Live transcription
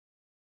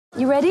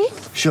You ready?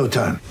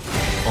 Showtime.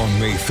 On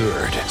May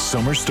 3rd,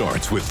 summer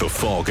starts with The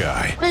Fall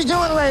Guy. Let's do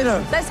it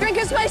later. Let's drink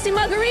a spicy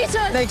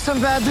margarita. Make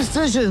some bad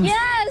decisions.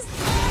 Yes!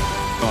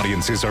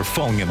 Audiences are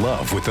falling in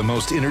love with the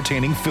most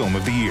entertaining film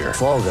of the year.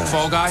 Fall Guy.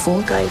 Fall Guy?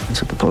 Fall guy.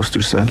 That's what the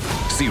poster said.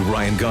 See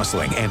Ryan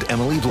Gosling and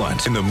Emily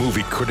Blunt in the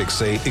movie critics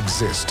say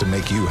exists to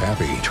make you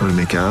happy. Trying to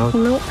make it out?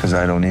 Nope. Because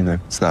I don't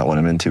either. It's not what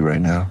I'm into right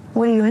now.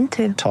 What are you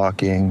into?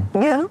 Talking.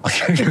 Yeah.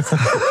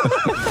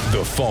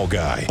 The Fall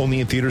Guy.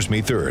 Only in theaters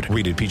May 3rd.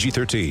 Rated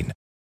PG-13.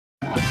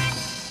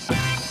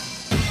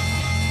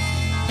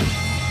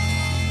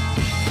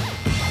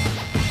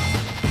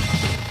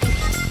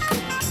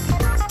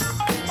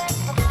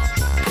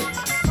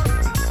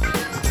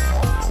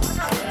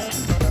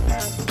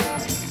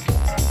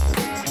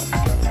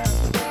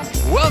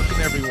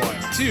 Welcome, everyone,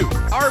 to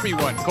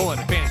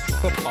RB1 Fantasy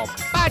Football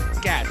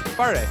Podcast,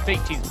 part of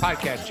Fake Teams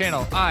Podcast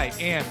channel. I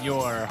am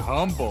your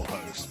humble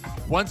host,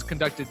 once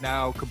conducted,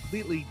 now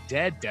completely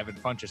dead Devin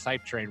Funchess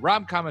hype train,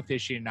 rom-com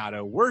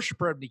aficionado,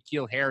 worshiper of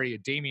N'Keal Harry, a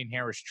Damian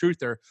Harris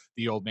truther,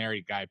 the old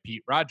married guy,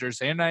 Pete Rogers,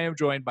 and I am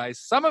joined by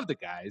some of the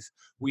guys.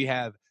 We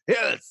have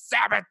El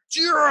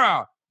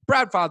Sabatera,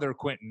 proud father of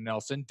Quentin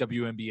Nelson,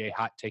 WNBA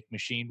hot take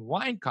machine,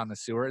 wine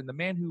connoisseur, and the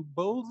man who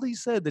boldly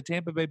said the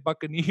Tampa Bay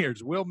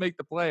Buccaneers will make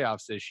the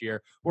playoffs this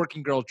year,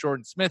 working girl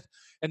Jordan Smith,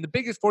 and the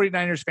biggest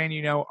 49ers fan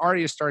you know,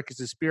 Arya Stark is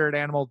a spirit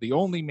animal, the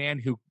only man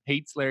who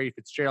hates Larry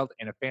Fitzgerald,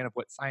 and a fan of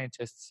what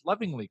scientists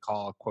lovingly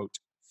call, quote,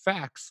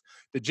 facts,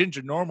 the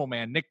ginger normal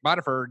man, Nick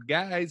Botiford.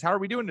 Guys, how are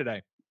we doing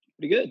today?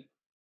 Pretty good.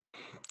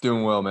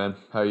 Doing well, man.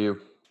 How are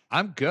you?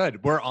 I'm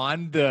good. We're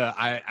on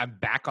I'm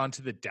back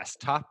onto the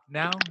desktop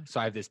now. So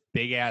I have this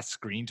big ass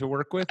screen to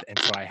work with. And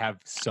so I have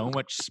so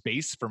much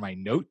space for my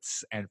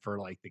notes and for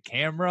like the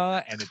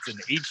camera, and it's an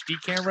HD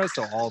camera.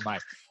 So all my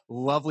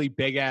lovely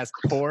big ass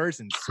pores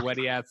and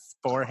sweaty ass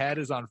forehead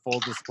is on full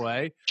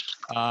display.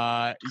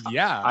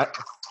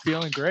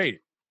 Feeling great.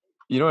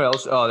 You know what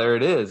else? Oh, there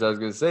it is. I was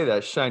going to say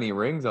that shiny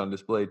ring's on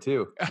display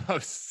too. Oh,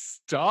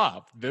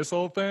 stop this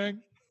whole thing.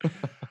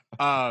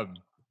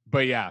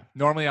 But yeah,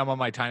 normally I'm on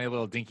my tiny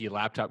little dinky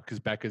laptop because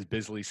Becca's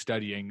busily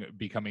studying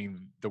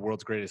becoming the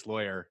world's greatest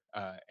lawyer,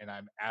 and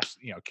I'm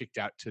kicked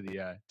out to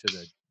the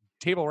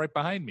table right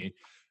behind me.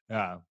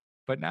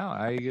 But now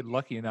I get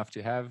lucky enough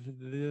to have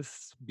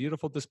this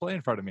beautiful display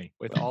in front of me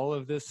with all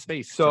of this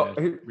space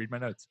to read my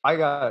notes. I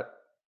got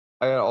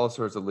all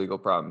sorts of legal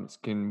problems.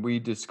 Can we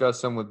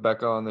discuss some with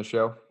Becca on the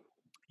show?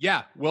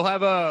 Yeah,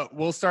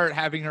 we'll start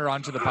having her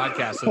onto the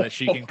podcast so that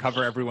she can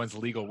cover everyone's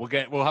legal.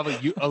 We'll have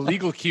a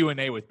legal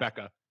Q&A with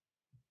Becca.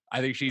 I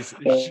think she's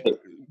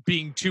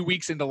being 2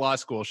 weeks into law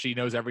school. She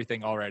knows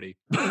everything already.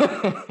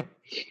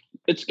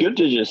 It's good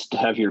to just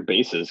have your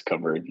bases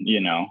covered, you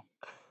know.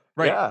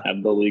 Right. Yeah.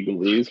 Have the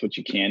legalese, what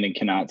you can and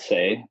cannot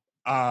say.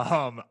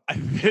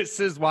 This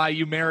is why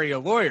you marry a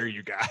lawyer,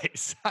 you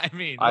guys. I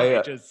mean,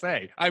 just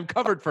say I'm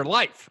covered for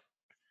life.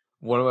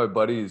 One of my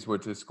buddies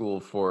went to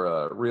school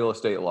for real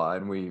estate law,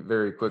 and we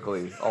very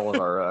quickly, all of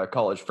our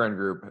college friend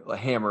group,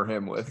 hammer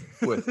him with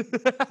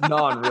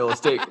non-real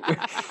estate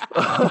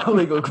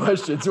legal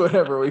questions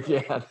whenever we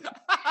can.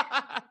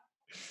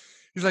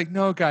 He's like,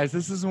 no, guys,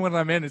 this isn't what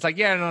I'm in. It's like,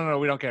 yeah, no,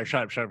 we don't care.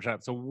 Shut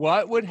up. So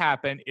what would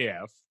happen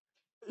if?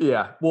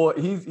 Yeah, well,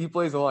 he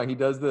plays along. He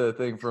does the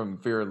thing from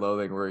Fear and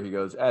Loathing where he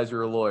goes, as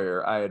your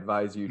lawyer, I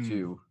advise you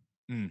to.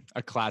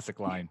 A classic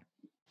line.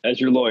 As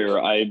your lawyer,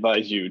 I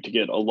advise you to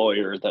get a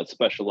lawyer that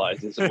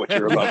specializes in what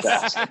you're about to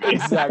ask.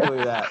 Exactly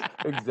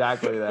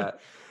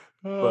that.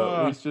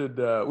 But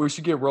we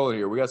should get rolling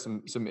here. We got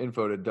some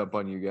info to dump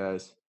on you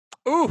guys.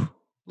 Ooh,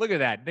 look at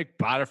that. Nick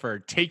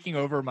Botiford taking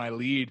over my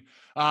lead.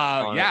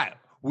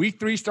 Week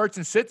 3 starts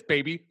and sits,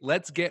 baby.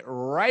 Let's get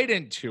right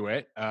into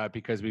it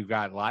because we've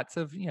got lots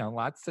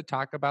to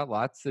talk about,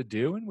 lots to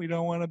do, and we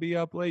don't want to be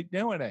up late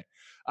doing it.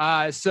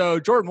 So,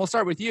 Jordan, we'll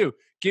start with you.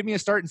 Give me a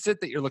start and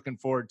sit that you're looking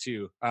forward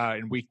to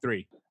in week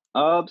 3.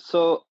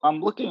 So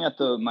I'm looking at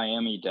the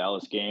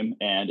Miami-Dallas game,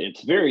 and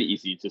it's very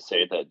easy to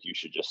say that you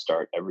should just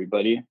start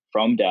everybody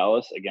from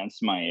Dallas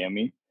against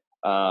Miami.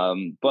 But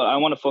I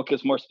want to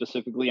focus more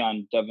specifically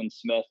on Devin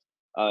Smith.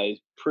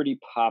 He's pretty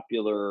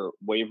popular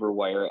waiver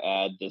wire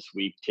ad this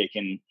week,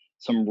 taking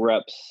some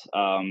reps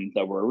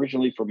that were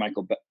originally for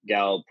Michael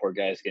Gallup. Poor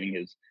guy's getting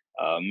his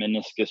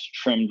meniscus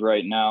trimmed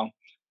right now.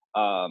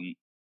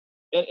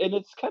 And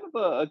it's kind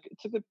of a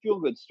good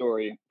feel-good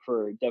story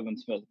for Devin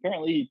Smith.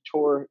 Apparently, he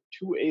tore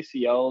 2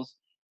 ACLs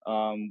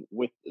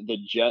with the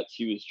Jets.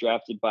 He was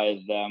drafted by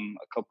them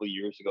a couple of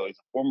years ago. He's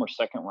a former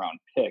second-round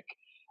pick.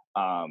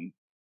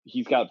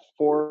 He's got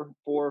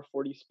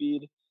 4.40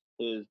 speed.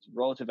 His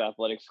relative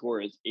athletic score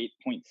is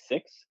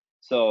 8.6.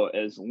 So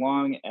as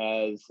long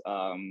as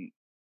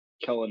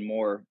Kellen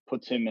Moore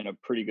puts him in a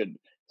pretty good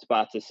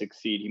spot to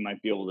succeed, he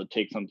might be able to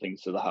take some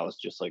things to the house,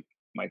 just like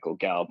Michael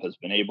Gallup has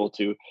been able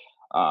to.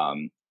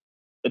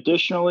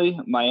 Additionally,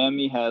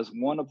 Miami has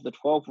one of the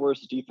 12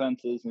 worst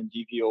defenses in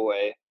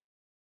DVOA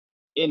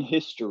in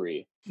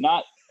history,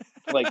 not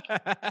like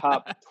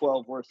top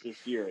 12 worst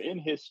this year, in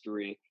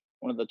history.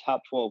 one of the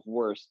top 12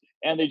 worst,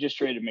 and they just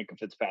traded Minka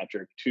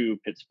Fitzpatrick to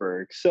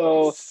Pittsburgh.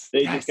 So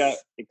they just got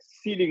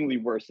exceedingly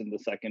worse in the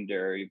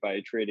secondary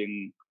by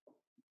trading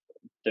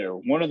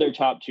one of their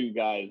top two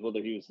guys.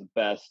 Whether he was the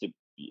best,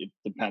 it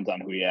depends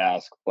on who you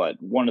ask, but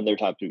one of their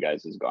top two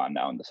guys is gone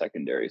now in the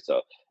secondary.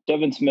 So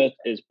Devin Smith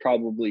is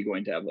probably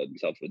going to have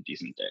himself a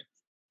decent day.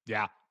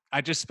 Yeah.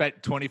 I just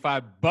spent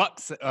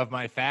 $25 of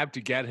my fab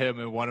to get him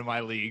in one of my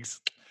leagues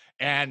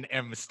and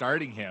am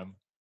starting him.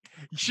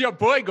 Your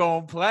boy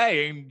going to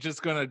play and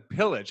just going to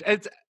pillage.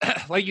 It's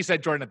like you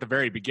said, Jordan, at the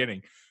very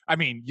beginning. I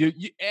mean, you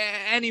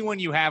anyone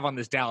you have on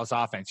this Dallas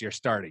offense, you're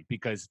starting,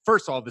 because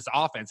first of all, this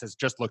offense has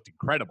just looked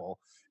incredible.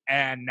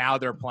 And now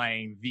they're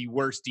playing the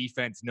worst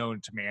defense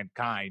known to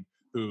mankind,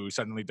 who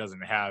suddenly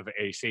doesn't have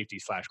a safety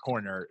 /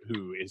 corner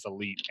who is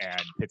elite,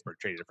 and Pittsburgh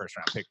traded a first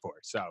round pick for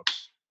it. So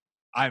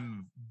I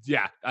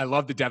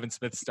love the Devin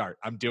Smith start.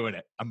 I'm doing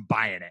it. I'm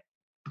buying it.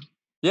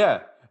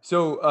 Yeah.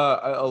 So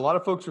a lot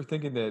of folks are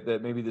thinking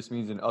that maybe this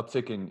means an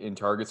uptick in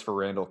targets for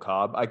Randall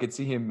Cobb. I could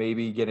see him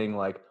maybe getting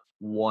like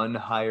one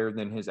higher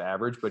than his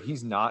average, but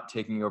he's not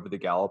taking over the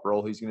Gallup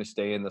role. He's going to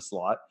stay in the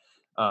slot.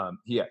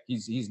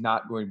 He's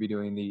not going to be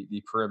doing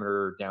the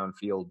perimeter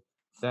downfield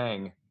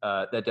thing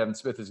that Devin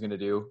Smith is going to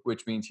do,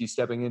 which means he's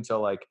stepping into,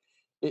 like,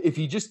 if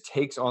he just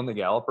takes on the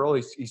Gallup role,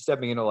 he's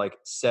stepping into like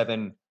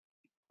 7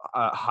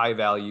 high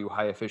value,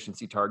 high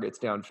efficiency targets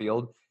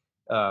downfield.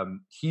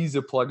 He's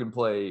a plug and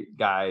play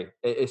guy,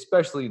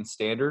 especially in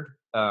standard.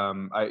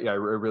 I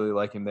really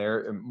like him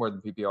there more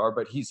than PPR,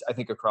 but he's, I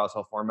think, across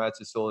all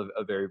formats is still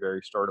a very,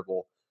 very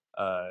startable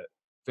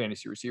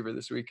fantasy receiver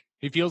this week.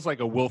 He feels like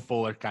a Will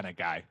Fuller kind of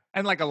guy.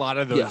 And like a lot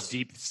of those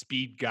deep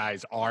speed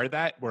guys are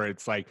that, where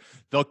it's like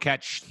they'll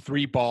catch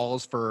 3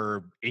 balls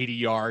for 80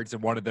 yards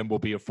and one of them will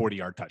be a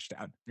 40-yard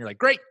touchdown. You're like,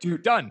 great,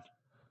 dude, done.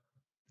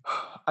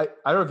 I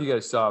don't know if you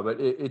guys saw, but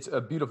it's a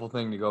beautiful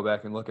thing to go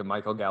back and look at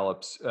Michael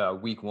Gallup's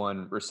week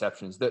 1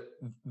 receptions.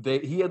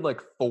 He had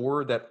like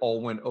 4 that all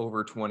went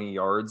over 20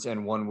 yards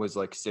and one was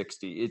like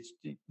 60.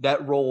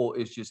 That role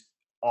is just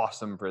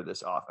awesome for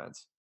this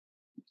offense.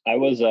 I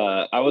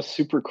was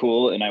super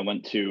cool, and I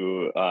went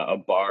to a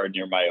bar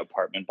near my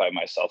apartment by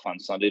myself on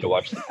Sunday to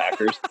watch the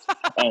Packers,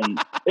 and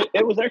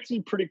it was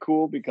actually pretty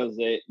cool because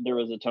there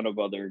was a ton of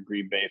other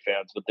Green Bay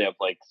fans, but they have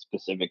like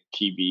specific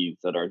TVs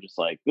that are just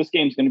like, this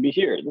game's going to be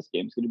here, this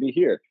game's going to be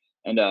here,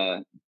 and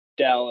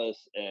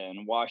Dallas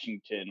and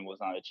Washington was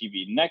on a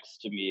TV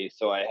next to me,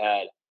 so I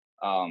had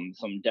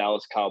some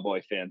Dallas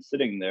Cowboy fans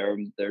sitting there,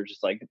 and they're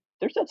just like,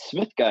 there's that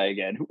Smith guy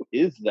again, who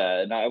is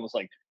that? And I was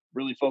like,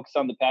 really focused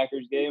on the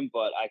Packers game,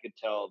 but I could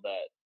tell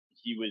that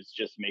he was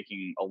just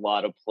making a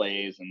lot of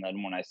plays. And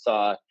then when I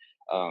saw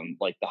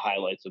like the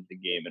highlights of the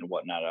game and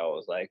whatnot, I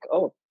was like,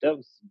 oh, that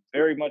was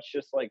very much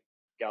just like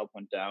Gallup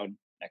went down,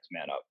 next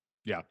man up.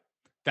 Yeah.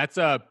 That's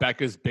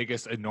Becca's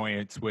biggest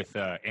annoyance with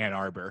Ann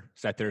Arbor,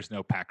 is that there's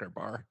no Packer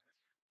bar.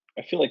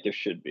 I feel like there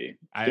should be.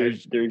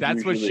 That's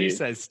usually what she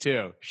says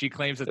too. She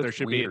claims that there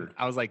should weird. be.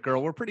 I was like,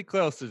 girl, we're pretty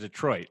close to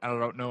Detroit. I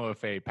don't know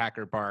if a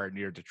Packer bar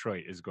near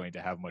Detroit is going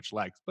to have much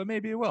legs, but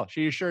maybe it will.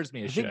 She assures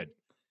me it should.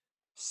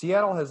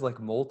 Seattle has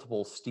like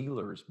multiple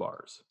Steelers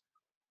bars.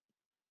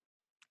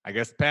 I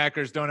guess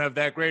Packers don't have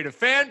that great a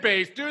fan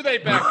base, do they,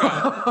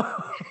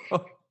 Becca?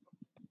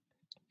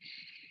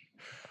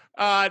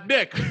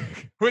 Nick,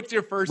 what's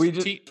your first? We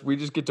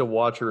just get to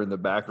watch her in the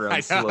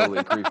background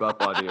slowly creep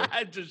up on you.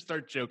 I just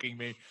start choking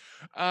me.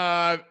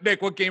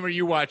 Nick, what game are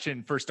you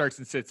watching for starts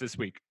and sits this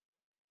week?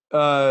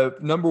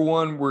 Number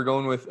 1, we're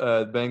going with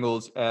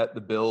Bengals at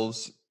the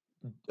Bills.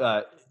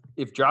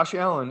 If Josh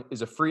Allen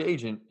is a free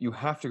agent, you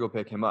have to go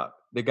pick him up.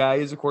 The guy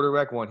is a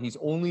quarterback 1. He's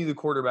only the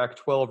quarterback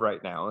 12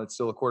 right now. It's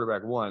still a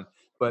quarterback 1,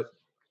 but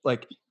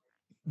like,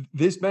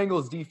 this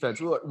Bengals defense,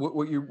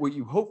 what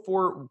you hope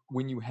for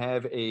when you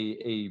have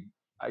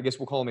I guess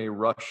we'll call him a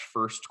rush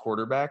first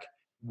quarterback.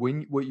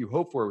 What you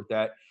hope for with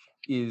that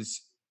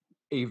is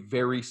a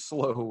very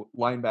slow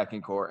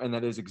linebacking core, and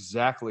that is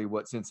exactly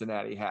what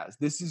Cincinnati has.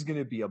 This is going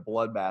to be a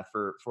bloodbath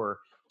for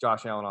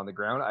Josh Allen on the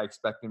ground. I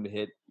expect him to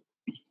hit.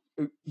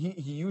 He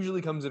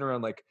usually comes in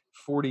around like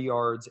 40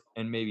 yards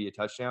and maybe a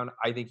touchdown.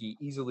 I think he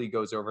easily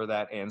goes over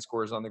that and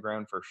scores on the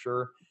ground for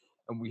sure.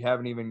 And we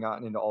haven't even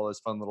gotten into all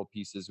those fun little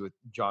pieces with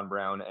John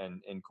Brown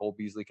and Cole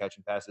Beasley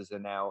catching passes.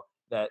 And now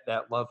that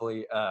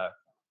lovely,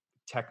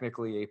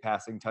 technically a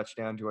passing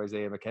touchdown to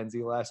Isaiah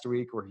McKenzie last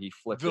week where he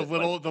flipped the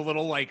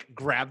little like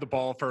grab the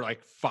ball for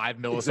like 5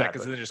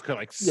 milliseconds and then just could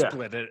like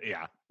split it.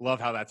 Yeah. Love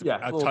how that's a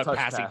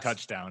passing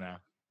touchdown now.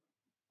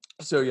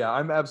 So yeah,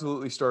 I'm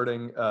absolutely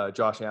starting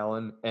Josh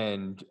Allen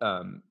and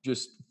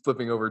just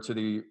flipping over to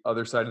the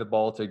other side of the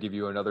ball to give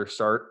you another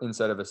start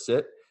instead of a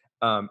sit.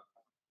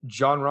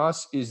 John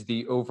Ross is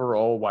the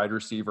overall wide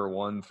receiver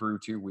 1 through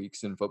 2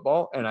 weeks in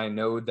football. And I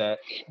know that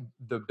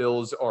the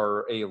Bills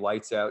are a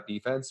lights out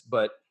defense,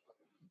 but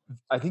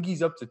I think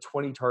he's up to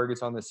 20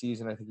 targets on the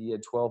season. I think he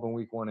had 12 in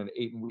week 1 and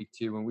 8 in week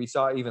 2. And we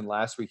saw even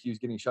last week, he was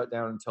getting shut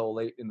down until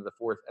late into the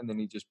 4th. And then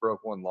he just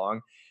broke one long.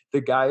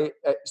 The guy,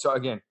 so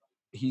again,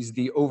 he's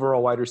the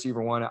overall wide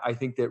receiver 1. I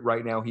think that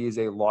right now he is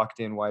a locked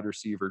in wide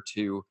receiver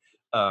 2.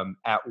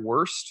 at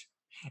worst.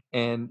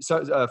 And so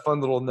a fun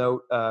little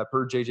note,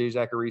 per JJ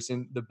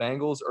Zachariason, the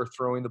Bengals are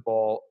throwing the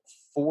ball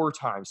 4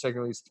 times,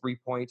 second least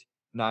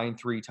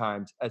 3.93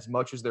 times, as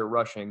much as they're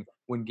rushing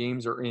when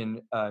games are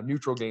in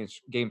neutral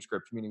game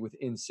script, meaning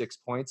within 6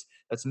 points.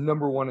 That's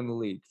number 1 in the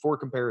league. For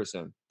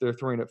comparison, they're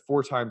throwing it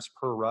 4 times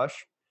per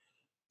rush.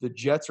 The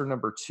Jets are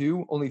number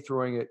 2, only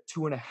throwing it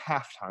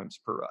 2.5 times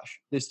per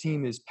rush. This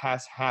team is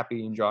pass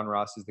happy, and John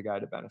Ross is the guy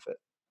to benefit.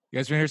 You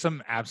guys want to hear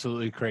something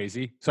absolutely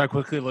crazy? So I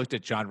quickly looked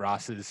at John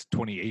Ross's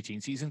 2018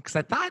 season because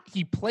I thought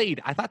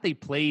they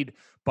played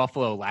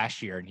Buffalo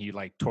last year and he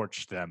like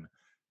torched them,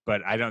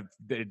 but I'm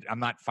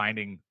not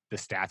finding the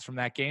stats from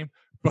that game.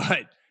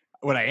 But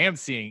what I am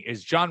seeing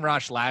is John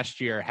Ross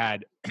last year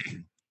had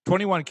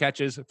 21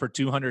 catches for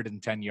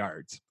 210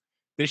 yards.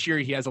 This year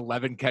he has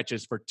 11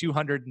 catches for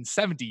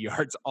 270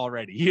 yards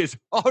already. He has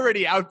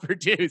already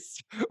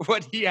outproduced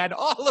what he had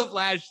all of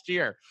last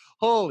year.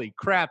 Holy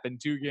crap, in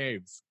 2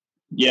 games.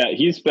 Yeah,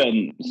 he's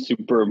been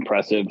super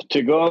impressive.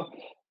 To go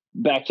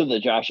back to the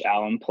Josh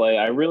Allen play,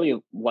 I really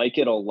like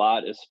it a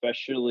lot,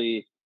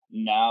 especially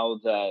now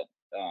that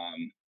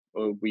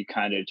we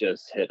kind of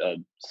just hit a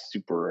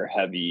super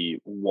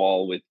heavy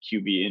wall with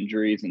QB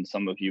injuries, and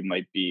some of you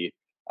might be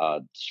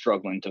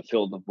struggling to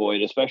fill the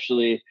void,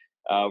 especially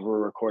we're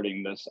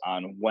recording this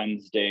on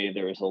Wednesday.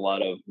 There's a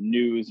lot of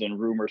news and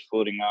rumors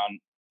floating on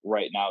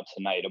right now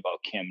tonight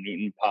about Cam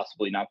Newton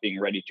possibly not being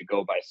ready to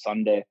go by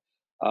Sunday.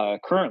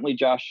 Currently,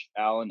 Josh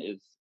Allen is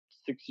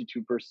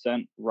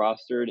 62%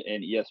 rostered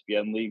in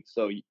ESPN leagues,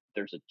 so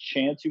there's a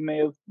chance you may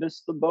have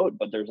missed the boat,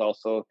 but there's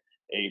also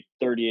a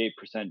 38%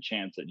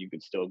 chance that you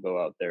could still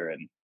go out there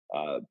and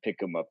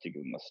pick him up to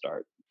give him a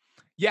start.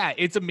 Yeah,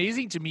 it's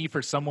amazing to me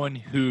for someone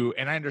who,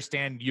 and I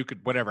understand you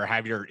could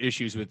have your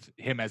issues with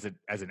him as an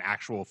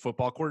actual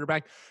football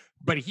quarterback,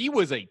 but he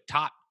was a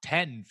top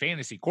 10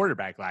 fantasy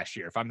quarterback last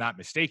year, if I'm not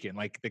mistaken.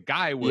 Like the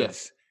guy was.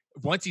 Yes.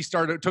 Once he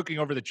started taking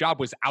over the job,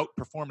 was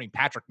outperforming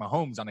Patrick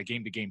Mahomes on a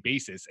game-to-game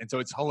basis. And so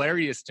it's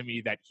hilarious to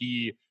me that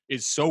he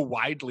is so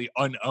widely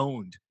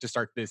unowned to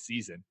start this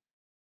season.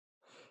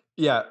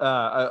 Yeah,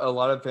 a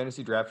lot of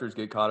fantasy drafters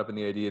get caught up in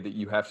the idea that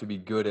you have to be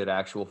good at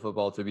actual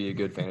football to be a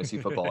good fantasy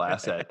football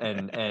asset.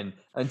 And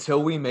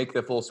until we make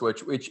the full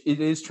switch, which it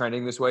is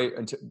trending this way,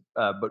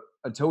 but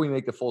until we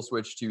make the full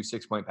switch to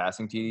 6-point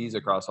passing TDs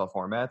across all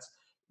formats,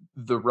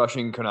 the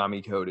rushing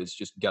Konami code is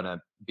just going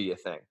to be a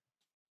thing.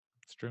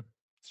 It's true.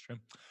 It's true.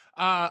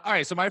 All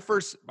right. So I'm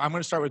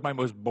going to start with my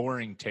most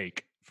boring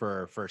take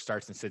for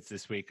starts and sits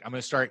this week. I'm going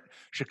to start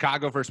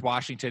Chicago versus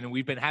Washington, and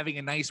we've been having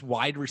a nice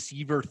wide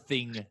receiver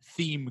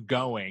theme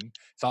going.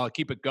 So I'll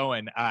keep it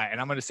going.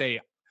 And I'm going to say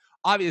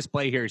obvious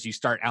play here is you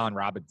start Allen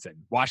Robinson.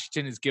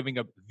 Washington is giving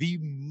up the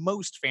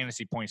most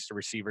fantasy points to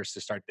receivers to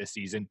start this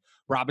season.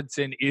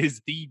 Robinson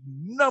is the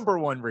number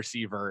 1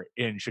 receiver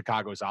in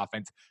Chicago's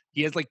offense.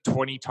 He has like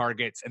 20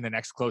 targets, and the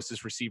next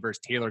closest receiver is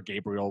Taylor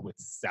Gabriel with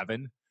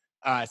 7.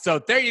 So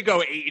there you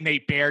go,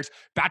 8-8 Bears.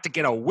 About to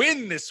get a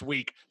win this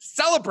week.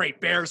 Celebrate,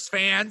 Bears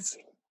fans.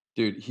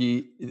 Dude,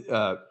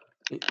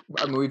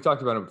 we've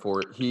talked about him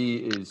before.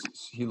 He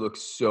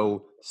looks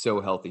so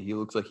healthy. He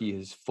looks like he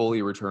has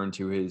fully returned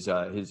to his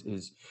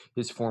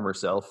former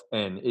self.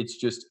 And it's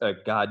just a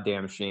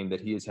goddamn shame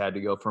that he has had to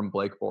go from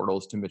Blake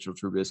Bortles to Mitchell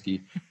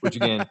Trubisky, which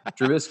again,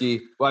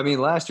 Trubisky, well, I mean,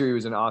 last year he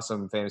was an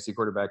awesome fantasy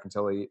quarterback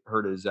until he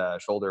hurt his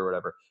shoulder or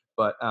whatever.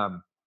 But,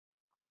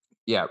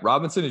 yeah,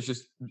 Robinson is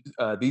just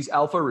these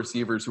alpha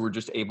receivers who are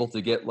just able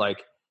to get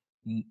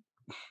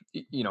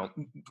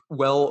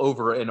well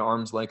over an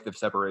arm's length of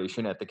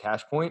separation at the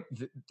catch point.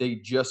 They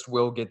just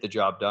will get the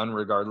job done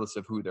regardless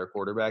of who their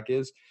quarterback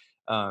is.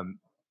 I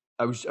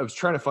was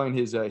trying to find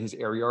his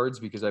air yards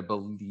because I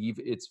believe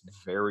it's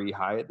very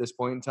high at this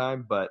point in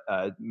time, but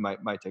it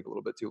might take a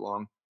little bit too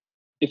long.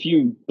 If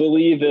you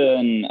believe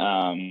in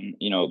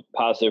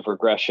positive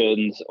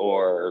regressions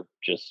or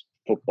just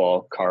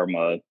football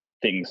karma,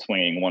 things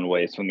swinging one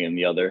way, swinging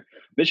the other,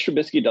 Mitch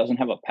Trubisky doesn't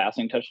have a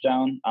passing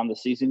touchdown on the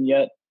season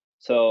yet.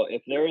 So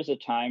if there is a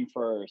time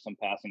for some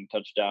passing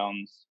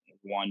touchdowns,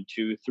 1,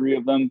 2, 3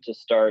 of them to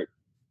start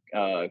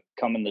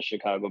coming the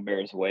Chicago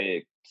Bears'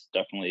 way, it's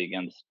definitely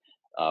against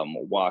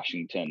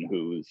Washington,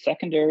 whose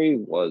secondary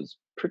was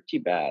pretty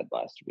bad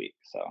last week.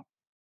 So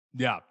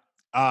yeah,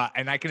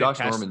 and I can Josh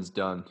attest, Norman's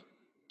done.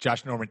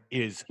 Josh Norman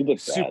is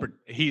super.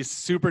 He's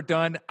super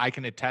done. I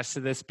can attest to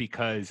this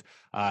because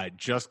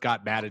just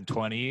got Madden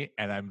 20,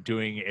 and I'm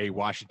doing a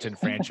Washington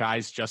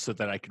franchise just so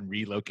that I can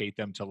relocate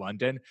them to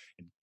London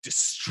and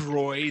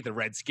destroy the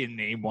Redskin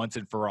name once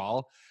and for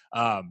all.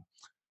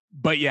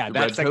 But yeah,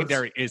 that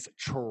secondary is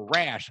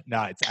trash.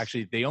 No, it's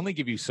actually, they only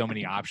give you so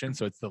many options.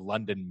 So it's the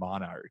London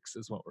Monarchs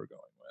is what we're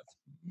going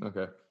with.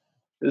 Okay.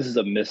 This is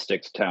a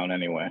Mystics town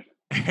anyway.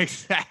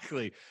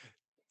 Exactly.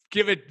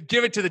 Give it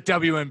to the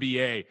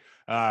WNBA.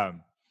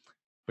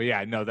 But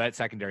yeah, no, that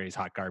secondary is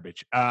hot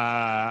garbage.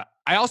 I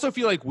also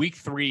feel like week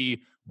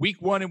 3, week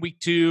 1 and week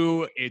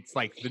 2, it's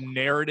like the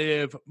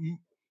narrative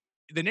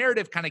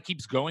kind of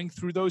keeps going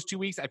through those 2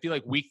 weeks. I feel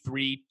like week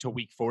 3 to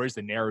week 4 is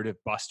the narrative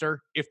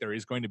buster, if there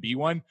is going to be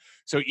one.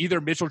 So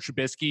either Mitchell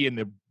Trubisky and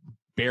the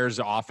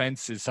Bears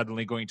offense is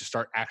suddenly going to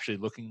start actually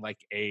looking like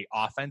a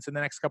offense in the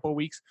next couple of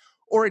weeks,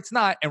 or it's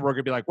not. And we're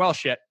going to be like, well,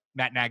 shit,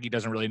 Matt Nagy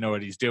doesn't really know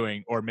what he's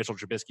doing, or Mitchell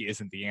Trubisky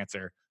isn't the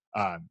answer.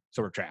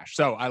 So we're trash.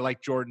 So I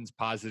like Jordan's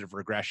positive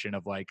regression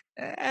of like,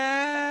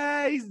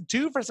 he's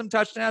due for some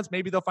touchdowns.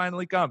 Maybe they'll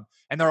finally come.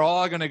 And they're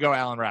all going to go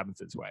Allen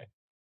Robinson's way.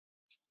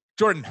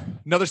 Jordan,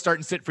 another start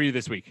and sit for you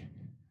this week.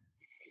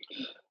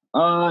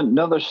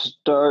 Another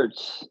start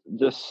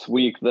this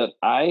week that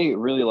I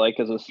really like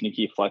as a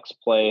sneaky flex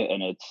play,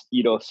 and it's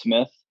Ito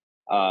Smith.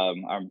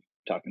 I'm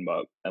talking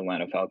about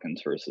Atlanta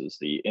Falcons versus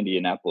the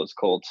Indianapolis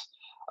Colts.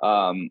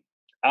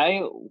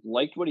 I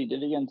liked what he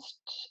did against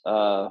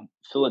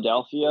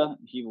Philadelphia.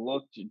 He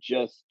looked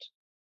just,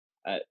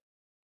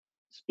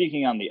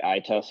 speaking on the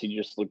eye test, he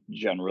just looked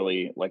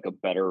generally like a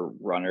better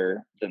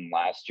runner than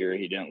last year.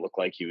 He didn't look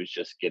like he was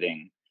just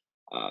getting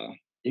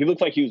he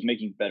looked like he was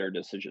making better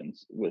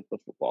decisions with the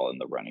football in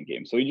the running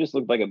game. So he just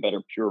looked like a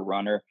better pure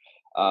runner.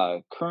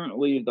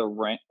 Currently,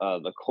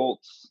 the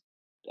Colts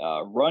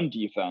run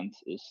defense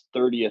is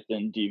 30th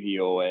in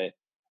DVOA,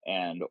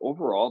 and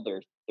overall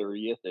they're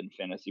 30th in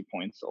fantasy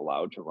points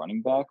allowed to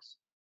running backs.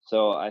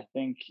 So I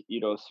think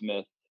Ito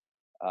Smith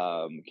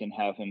can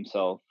have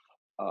himself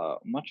a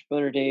much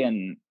better day.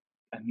 And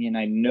I mean,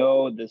 I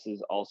know this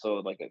is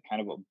also like a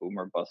kind of a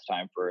boomer bust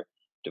time for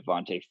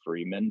Devontae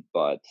Freeman,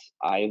 but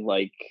I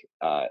like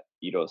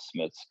Ito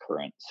Smith's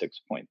current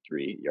 6.3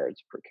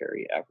 yards per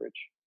carry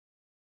average.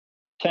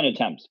 10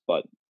 attempts,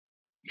 but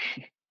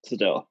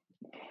still.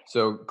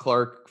 So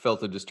Clark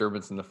felt a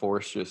disturbance in the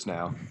force just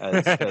now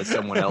as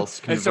someone else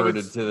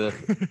converted to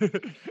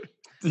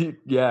the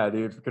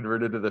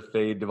converted to the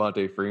fade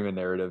Devontae Freeman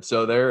narrative.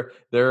 So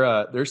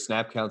their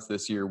snap counts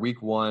this year.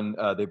 Week 1,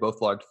 they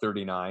both logged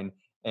 39.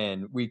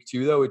 And week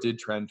 2, though, it did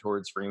trend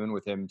towards Freeman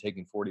with him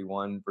taking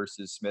 41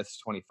 versus Smith's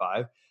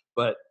 25.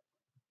 But,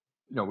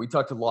 we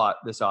talked a lot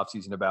this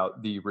offseason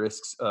about the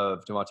risks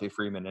of Devontae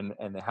Freeman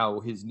and how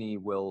his knee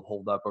will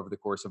hold up over the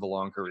course of a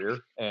long career.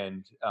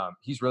 And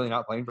he's really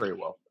not playing very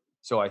well.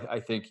 So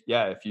I think,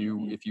 if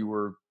you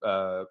were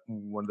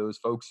one of those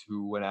folks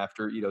who went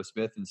after Ito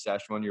Smith and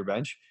stashed him on your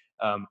bench,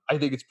 I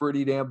think it's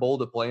pretty damn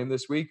bold to play him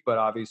this week. But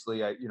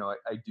obviously, I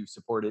do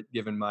support it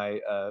given my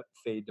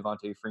fade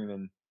Devontae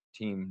Freeman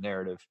team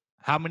narrative.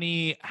 How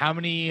many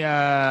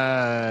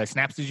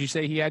snaps did you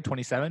say he had?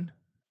 27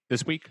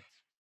 this week?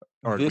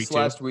 Or this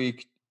last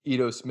week,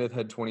 Ito Smith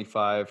had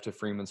 25 to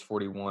Freeman's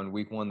 41.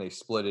 Week 1, they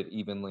split it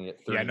evenly at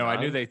 39. Yeah, no, I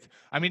knew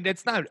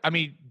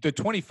the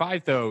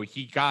 25 though,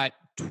 he got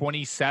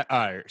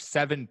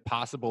 7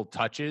 possible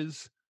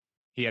touches.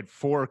 He had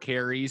 4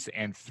 carries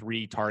and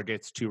 3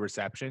 targets, 2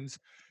 receptions.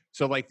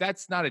 So like,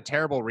 that's not a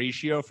terrible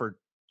ratio for,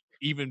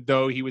 even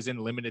though he was in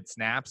limited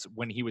snaps.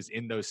 When he was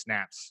in those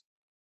snaps,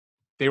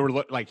 they were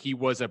like he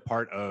was a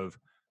part of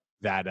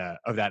that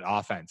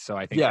offense. So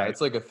I think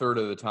it's like a third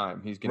of the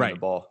time he's getting the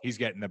ball. He's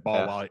getting the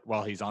ball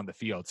while he's on the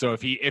field. So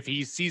if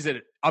he sees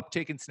an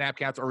uptick in snap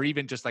counts, or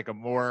even just like a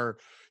more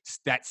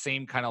that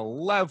same kind of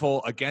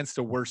level against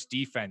a worse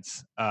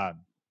defense,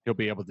 he'll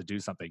be able to do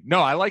something. No,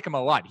 I like him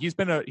a lot. He's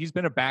been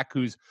a back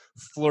who's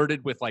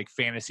flirted with like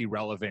fantasy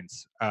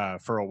relevance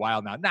for a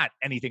while now. Not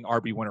anything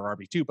RB1 or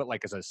RB2, but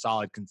like as a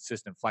solid,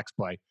 consistent flex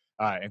play.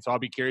 And so I'll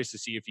be curious to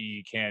see if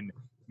he can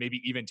maybe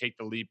even take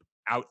the leap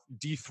out,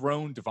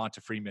 dethrone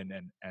Devonta Freeman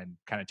and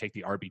kind of take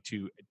the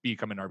RB2,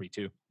 become an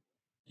RB2.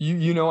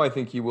 I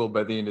think he will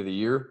by the end of the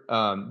year.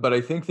 But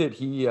I think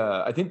that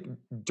I think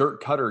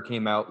Dirk Cutter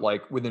came out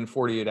like within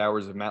 48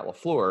 hours of Matt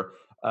LaFleur,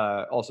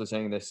 also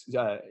saying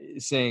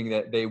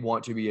that they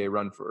want to be a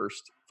run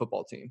first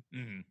football team.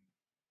 Mm-hmm.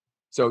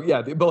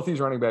 So both these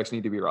running backs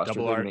need to be rostered.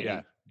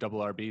 Double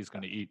RB is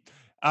going to eat.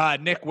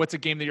 Nick, what's a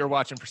game that you're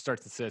watching for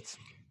starts and sits?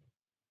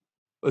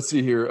 Let's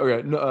see here.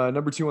 Okay,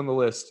 number 2 on the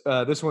list.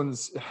 This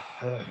one's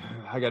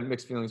I got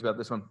mixed feelings about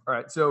this one. All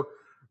right, so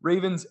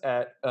Ravens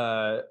at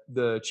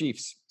the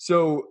Chiefs.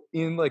 So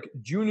in like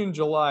June and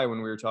July when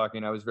we were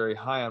talking, I was very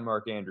high on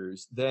Mark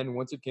Andrews. Then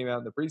once it came out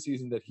in the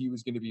preseason that he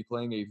was going to be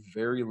playing a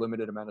very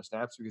limited amount of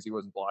snaps because he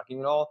wasn't blocking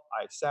at all,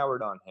 I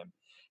soured on him.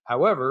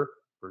 However,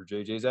 for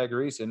J.J.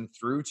 Zachariason,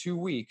 through 2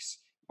 weeks,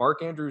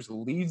 Mark Andrews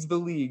leads the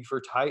league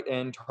for tight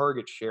end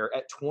target share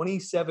at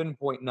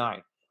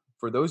 27.9.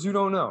 For those who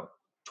don't know,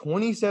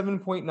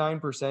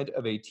 27.9%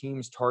 of a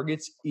team's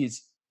targets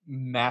is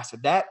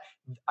massive. That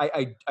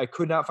I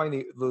could not find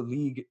the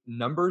league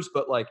numbers,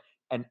 but like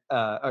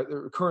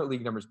current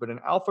league numbers, but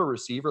an alpha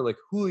receiver like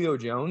Julio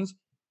Jones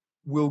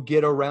will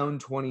get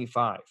around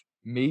 25.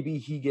 Maybe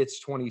he gets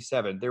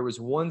 27. There was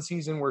one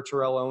season where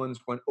Terrell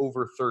Owens went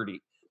over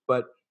 30,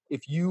 but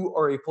if you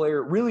are a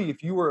player, really,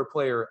 if you are a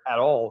player at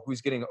all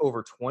who's getting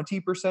over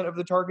 20% of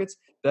the targets,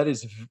 that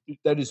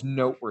is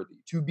noteworthy.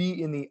 To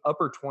be in the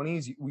upper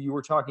 20s, you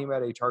were talking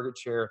about a target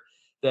share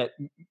that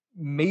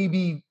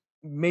maybe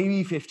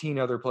 15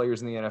 other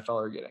players in the NFL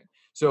are getting.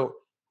 So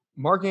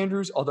Mark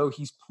Andrews, although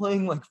he's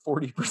playing like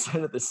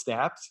 40% of the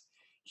snaps,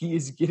 he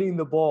is getting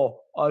the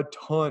ball a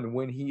ton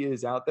when he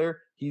is out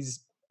there.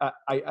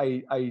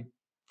 I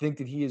think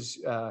that he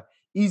is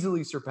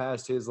easily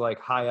surpassed his like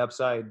high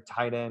upside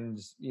tight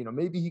ends.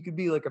 Maybe he could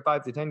be like a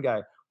 5 to 10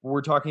 guy.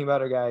 We're talking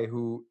about a guy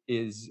who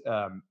is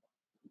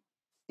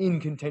in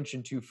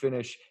contention to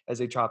finish as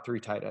a top 3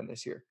 tight end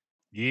this year.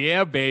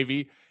 Yeah,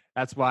 baby.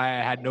 That's why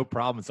I had no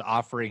problems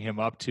offering him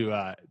up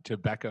to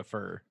Becca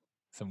for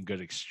some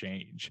good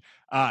exchange.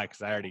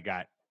 Because I already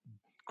got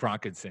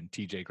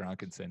TJ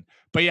Gronkinson.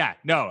 But yeah,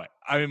 no,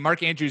 I mean,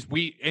 Mark Andrews,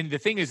 and the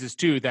thing is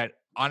too, that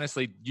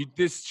honestly,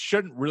 this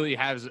shouldn't really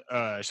have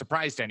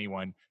surprised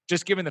anyone,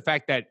 just given the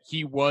fact that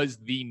he was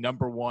the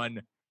number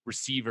 1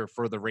 receiver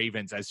for the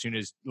Ravens as soon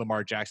as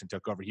Lamar Jackson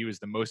took over. He was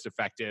the most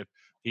effective.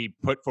 He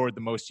put forward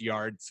the most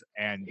yards.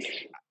 And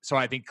so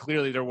I think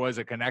clearly there was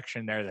a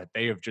connection there that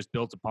they have just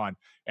built upon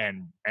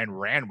and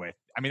ran with.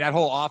 I mean, that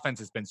whole offense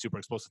has been super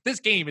explosive. This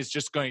game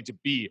should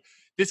be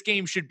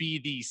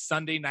the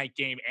Sunday night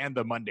game and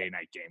the Monday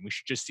night game. We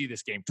should just see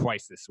this game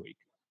twice this week.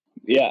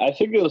 Yeah, I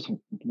think it was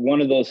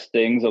one of those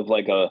things of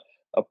like a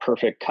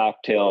perfect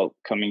cocktail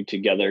coming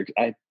together.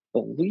 I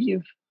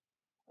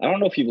don't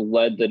know if he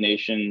led the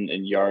nation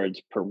in yards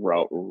per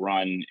route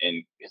run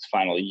in his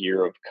final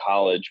year of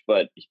college,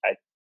 but I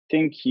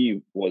think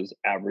he was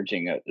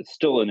averaging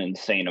still an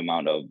insane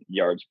amount of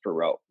yards per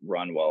route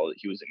run while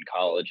he was in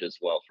college as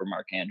well for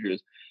Mark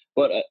Andrews.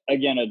 But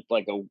again, it's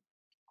like a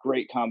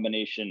great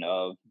combination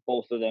of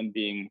both of them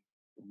being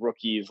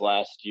rookies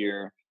last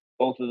year,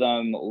 both of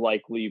them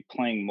likely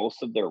playing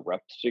most of their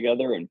reps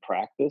together in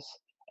practice.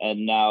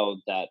 And now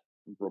that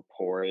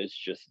rapport is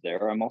just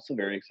there. I'm also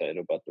very excited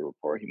about the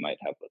rapport he might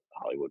have with the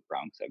Hollywood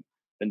Brown. I've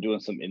been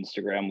doing some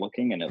Instagram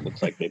looking, and it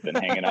looks like they've been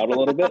hanging out a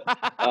little bit.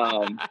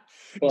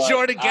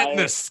 Jordan getting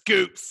the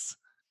scoops.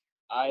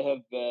 I have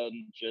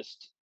been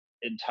just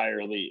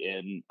entirely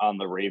in on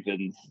the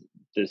Ravens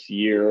this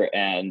year.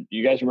 And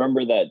you guys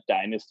remember that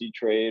dynasty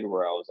trade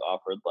where I was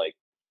offered like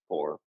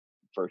 4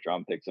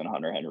 first-round picks and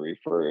Hunter Henry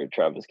for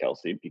Travis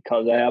Kelce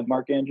because I have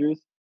Mark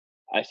Andrews?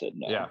 I said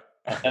no. Yeah.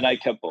 And I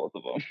kept both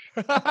of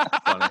them.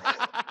 Funny.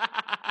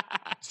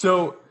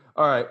 So,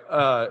 all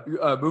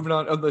right, moving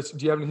on. Do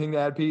you have anything to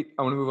add, Pete?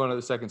 I want to move on to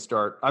the second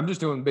start. I'm just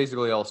doing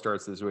basically all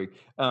starts this week.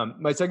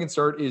 My second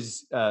start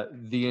is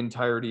the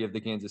entirety of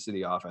the Kansas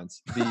City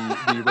offense.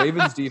 The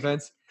Ravens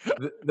defense.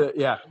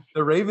 The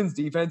Ravens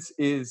defense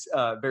is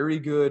very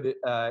good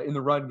in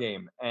the run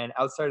game, and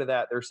outside of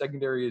that, their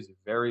secondary is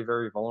very,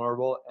 very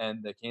vulnerable.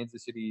 And the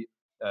Kansas City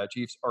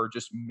Chiefs are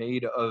just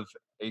made of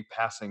a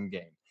passing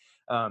game.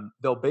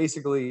 They'll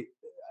basically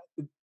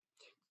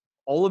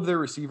all of their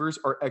receivers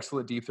are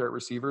excellent deep threat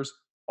receivers.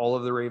 All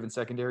of the Ravens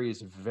secondary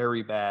is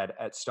very bad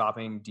at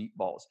stopping deep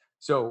balls.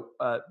 So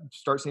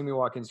start Sammy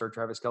Watkins, start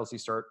Travis Kelce,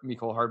 start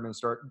Mecole Hardman,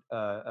 start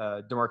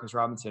Demarcus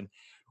Robinson.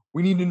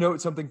 We need to note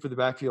something for the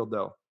backfield,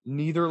 though.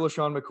 Neither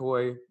LaShawn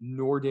McCoy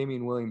nor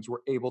Damian Williams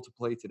were able to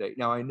play today.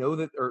 Now,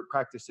 or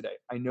practice today.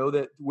 I know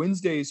that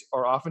Wednesdays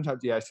are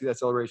oftentimes, I see that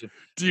celebration.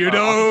 Do you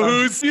know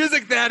whose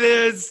music that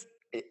is?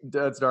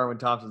 That's Darwin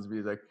Thompson's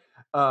music.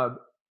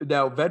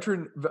 Now,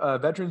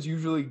 veterans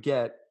usually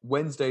get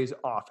Wednesdays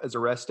off as a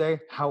rest day.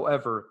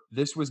 However,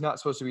 this was not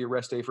supposed to be a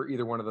rest day for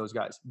either one of those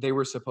guys. They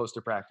were supposed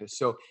to practice.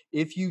 So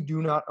if you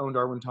do not own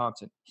Darwin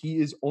Thompson, he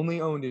is only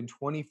owned in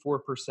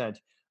 24%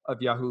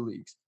 of Yahoo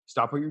leagues.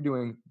 Stop what you're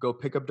doing. Go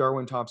pick up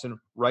Darwin Thompson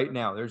right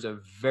now. There's a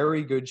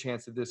very good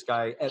chance that this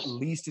guy at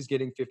least is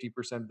getting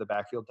 50% of the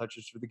backfield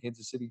touches for the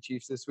Kansas City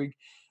Chiefs this week.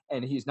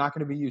 And he's not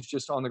going to be used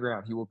just on the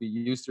ground. He will be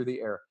used through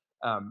the air.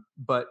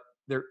 But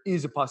there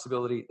is a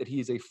possibility that he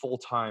is a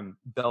full-time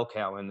bell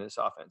cow in this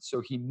offense.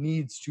 So he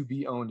needs to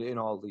be owned in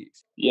all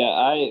leagues. Yeah,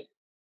 I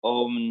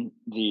own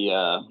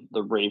the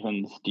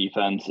Ravens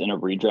defense in a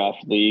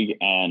redraft league,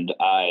 and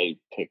I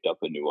picked up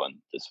a new one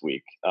this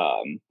week.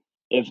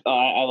 If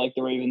I like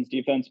the Ravens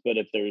defense, but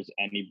if there's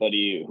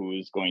anybody who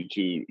is going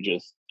to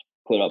just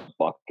put up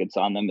buckets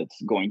on them,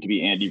 it's going to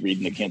be Andy Reid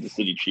and the Kansas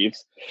City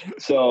Chiefs.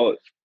 So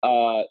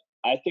I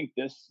think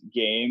this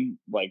game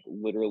like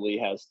literally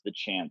has the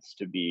chance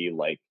to be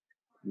like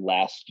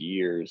last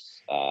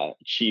year's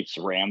Chiefs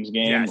Rams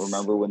game. Yes.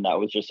 Remember when that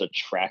was just a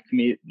track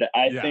meet? That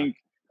I think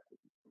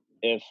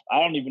if I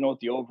don't even know what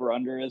the over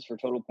under is for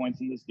total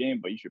points in this game,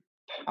 but you should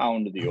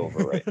pound the over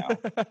right now.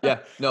 Yeah,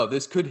 no,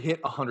 this could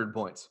hit 100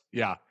 points.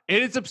 Yeah,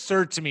 it is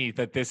absurd to me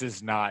that this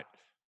is not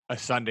a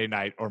Sunday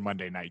night or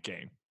Monday night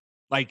game.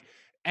 Like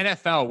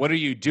NFL, what are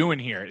you doing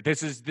here?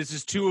 This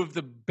is two of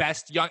the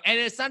best young, and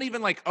it's not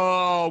even like,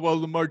 oh, well,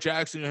 Lamar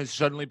Jackson has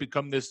suddenly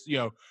become this,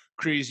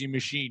 crazy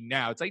machine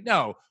now. It's like,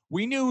 no,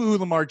 we knew who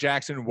Lamar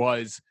Jackson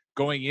was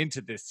going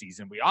into this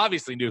season. We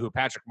obviously knew who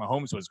Patrick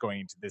Mahomes was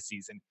going into this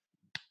season.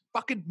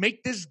 Fucking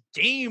make this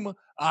game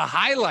a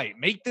highlight.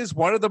 Make this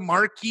one of the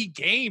marquee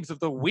games of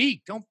the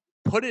week. Don't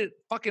put it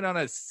fucking on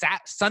a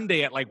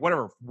Sunday at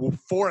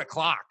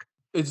 4:00.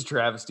 It's a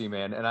travesty,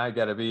 man, and I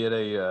gotta be at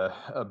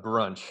a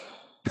brunch.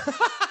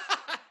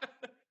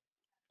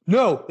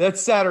 No, that's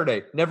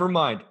Saturday. Never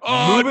mind.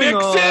 Oh, Moving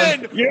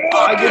Nixon! On. Yeah,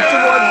 I get to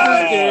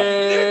watch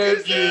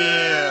this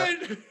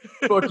game.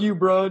 Yeah. Fuck you,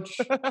 brunch.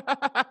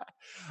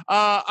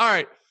 All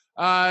right.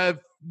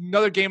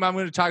 Another game I'm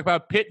going to talk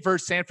about, Pitt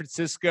versus San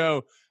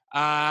Francisco.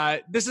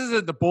 This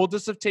isn't the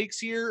boldest of takes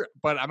here,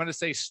 but I'm going to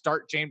say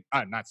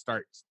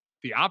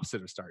the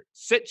opposite of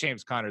sit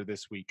James Conner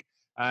this week.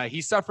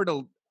 He suffered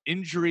an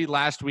injury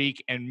last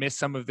week and missed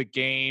some of the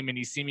game, and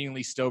he's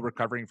seemingly still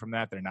recovering from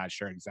that. They're not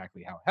sure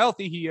exactly how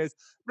healthy he is,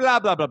 blah,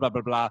 blah, blah, blah,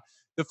 blah, blah.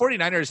 The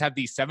 49ers have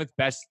the 7th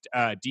best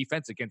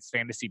defense against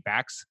fantasy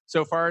backs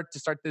so far to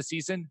start this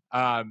season.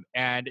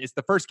 And it's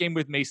the first game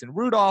with Mason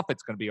Rudolph.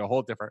 It's going to be a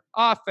whole different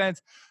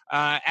offense.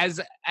 As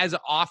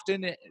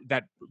often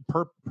that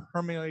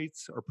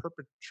permeates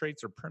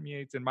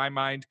in my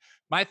mind,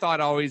 my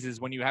thought always is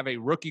when you have a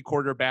rookie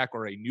quarterback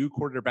or a new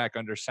quarterback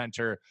under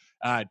center,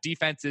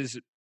 defenses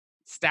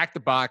stack the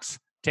box,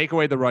 take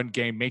away the run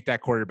game, make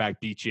that quarterback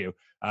beat you.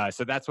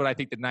 So that's what I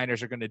think the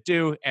Niners are going to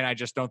do. And I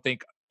just don't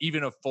think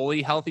even a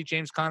fully healthy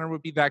James Conner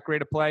would be that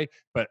great a play,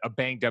 but a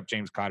banged up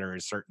James Conner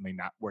is certainly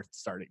not worth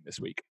starting this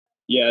week.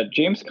 Yeah,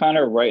 James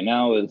Conner right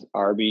now is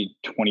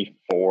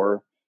RB24.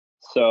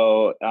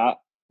 So,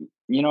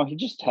 he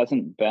just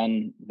hasn't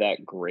been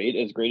that great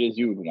as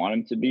you would want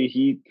him to be.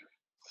 He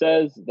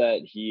says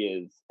that he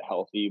is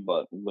healthy,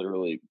 but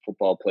literally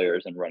football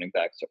players and running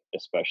backs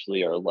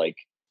especially are like,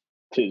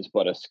 tis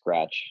but a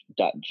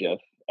scratch.gif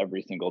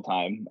every single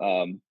time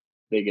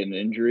they get an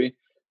injury.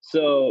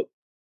 So,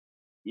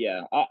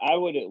 yeah, I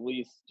would at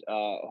least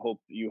hope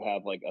you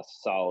have like a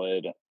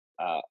solid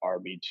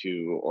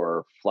RB2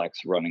 or flex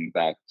running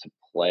back to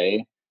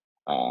play.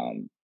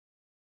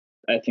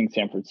 I think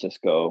San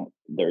Francisco,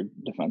 their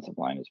defensive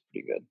line is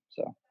pretty good.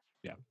 So,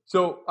 yeah.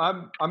 So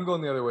I'm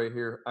going the other way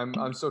here.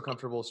 I'm so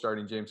comfortable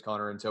starting James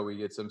Conner until we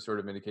get some sort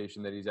of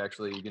indication that he's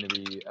actually going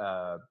to be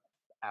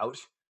out.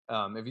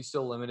 If he's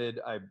still limited,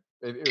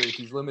 if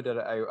he's limited,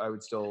 I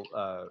would still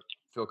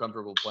feel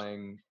comfortable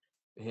playing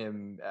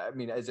him. I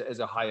mean, as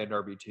a high end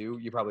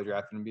RB2, you probably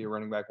draft him to be a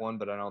running back 1,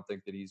 but I don't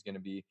think that he's going to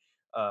be.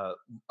 I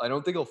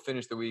don't think he'll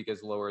finish the week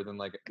as lower than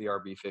like the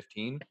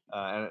RB15,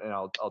 and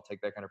I'll take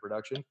that kind of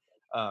production.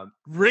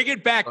 Bring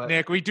it back,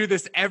 Nick. We do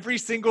this every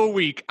single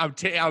week.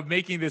 I'm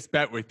making this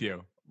bet with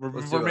you.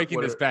 We're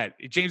making this bet.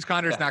 James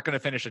Conner's not going to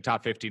finish a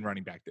top 15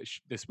 running back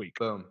this week.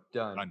 Boom,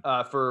 done.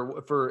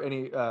 For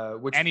any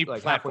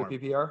like platform. Halfway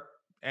PPR.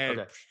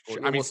 Okay.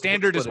 We'll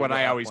standard is what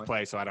I always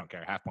play, so I don't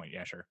care. Half point,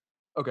 yeah, sure.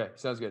 Okay,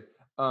 sounds good.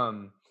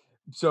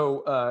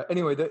 So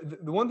anyway, the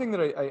one thing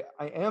that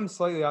I am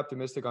slightly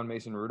optimistic on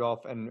Mason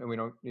Rudolph, and we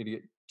don't need to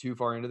get too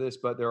far into this,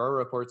 but there are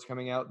reports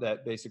coming out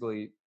that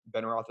basically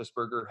Ben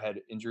Roethlisberger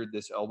had injured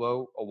this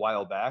elbow a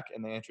while back,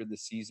 and they entered the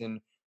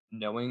season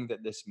knowing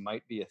that this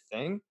might be a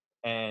thing.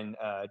 And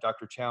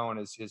Dr. Chow on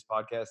his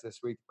podcast this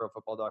week, the Pro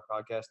Football Doc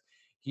podcast,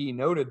 he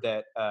noted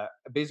that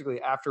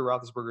basically after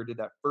Roethlisberger did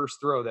that first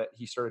throw that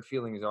he started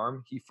feeling his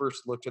arm, he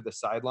first looked to the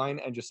sideline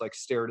and just like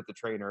stared at the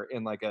trainer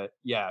in like a,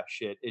 yeah,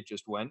 shit, it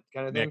just went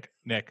kind of thing.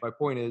 Nick, my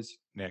point is,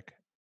 Nick,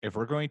 if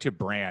we're going to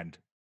brand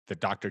the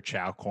Dr.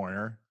 Chow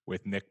corner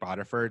with Nick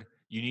Botiford,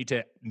 you need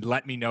to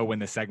let me know when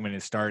the segment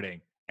is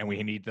starting, and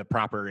we need the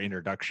proper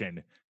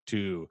introduction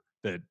to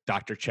the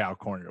Dr. Chow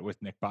corner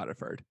with Nick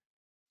Botiford.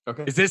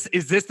 Okay. Is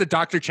this the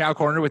Dr. Chow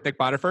corner with Nick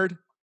Botiford?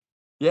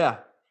 Yeah.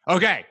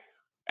 Okay.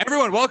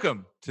 Everyone,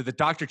 welcome to the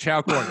Dr.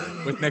 Chow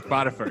corner with Nick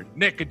Botiford.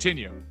 Nick,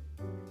 continue.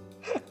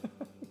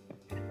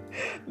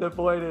 The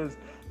point is,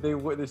 the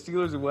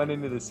Steelers went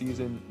into the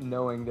season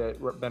knowing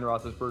that Ben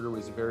Roethlisberger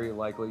was very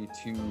likely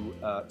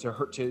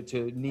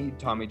to need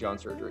Tommy John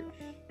surgery,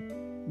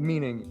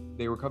 meaning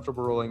they were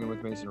comfortable rolling in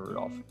with Mason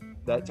Rudolph.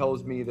 That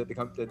tells me that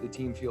the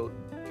team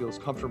feels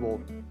comfortable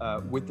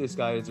with this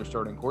guy as their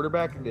starting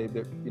quarterback. They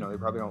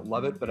probably don't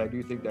love it, but I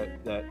do think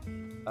that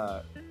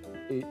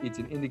it's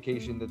an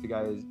indication that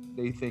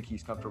they think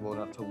he's comfortable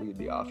enough to lead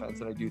the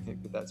offense, and I do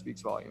think that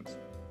speaks volumes.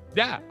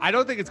 Yeah, I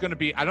don't think it's going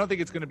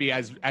to be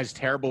as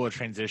terrible a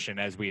transition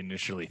as we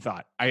initially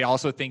thought. I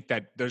also think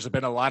that there's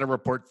been a lot of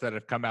reports that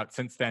have come out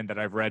since then that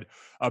I've read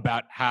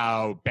about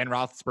how Ben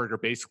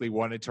Roethlisberger basically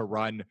wanted to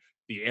run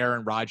the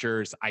Aaron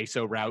Rodgers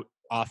ISO route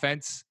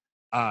offense.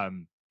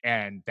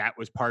 And that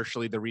was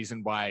partially the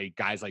reason why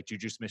guys like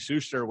Juju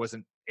Smith-Schuster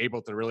wasn't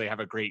able to really have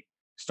a great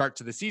start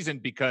to the season,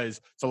 because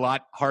it's a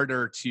lot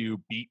harder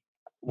to beat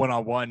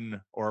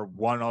one-on-one or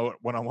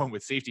one-on-one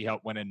with safety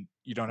help when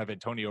you don't have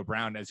Antonio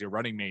Brown as your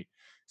running mate.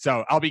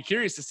 So I'll be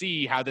curious to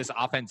see how this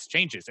offense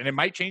changes, and it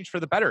might change for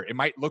the better. It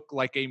might look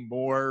like a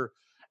more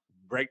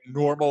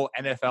normal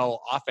NFL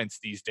offense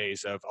these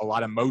days of a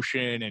lot of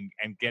motion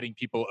and getting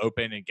people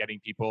open and getting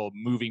people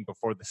moving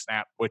before the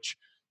snap, which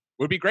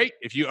would be great.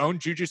 If you own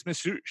Juju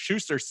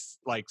Smith-Schuster's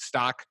like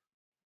stock,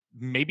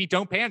 maybe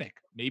don't panic.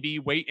 Maybe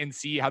wait and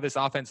see how this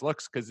offense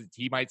looks, because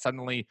he might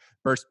suddenly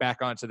burst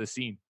back onto the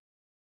scene.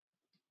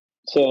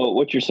 So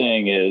what you're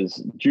saying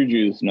is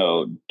Juju's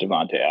no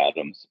Devontae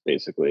Adams,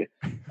 basically.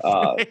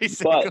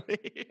 But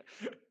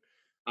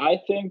I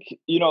think,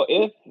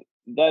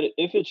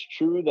 if it's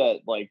true that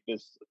like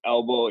this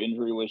elbow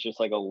injury was just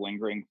like a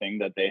lingering thing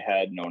that they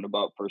had known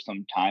about for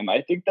some time,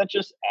 I think that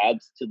just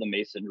adds to the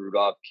Mason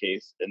Rudolph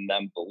case and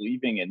them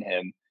believing in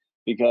him,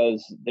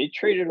 because they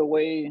traded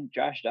away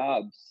Josh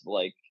Dobbs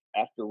like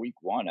after week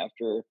 1,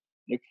 after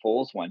Nick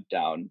Foles went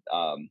down.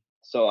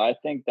 So I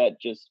think that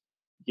just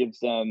gives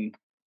them,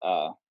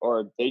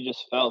 or they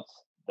just felt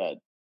that,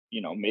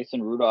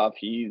 Mason Rudolph,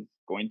 he's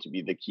going to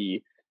be the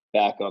key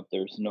backup.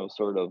 There's no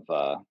sort of,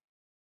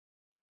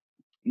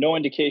 no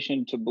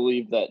indication to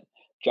believe that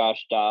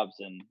Josh Dobbs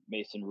and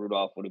Mason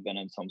Rudolph would have been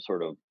in some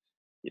sort of,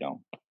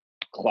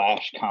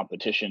 clash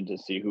competition to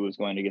see who was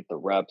going to get the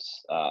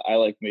reps. I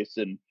like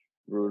Mason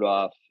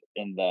Rudolph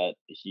in that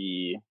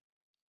he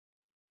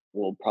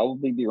will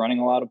probably be running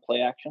a lot of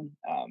play action.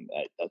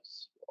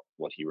 That's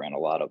what he ran a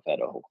lot of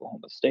at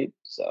Oklahoma State.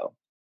 So,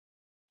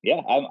 yeah,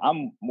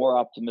 I'm more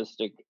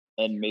optimistic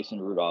in Mason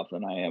Rudolph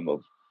than I am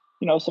of,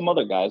 some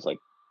other guys like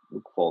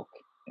Luke Falk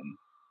in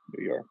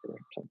New York. Or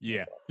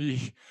something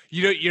like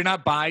You're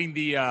not buying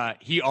the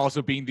he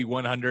also being the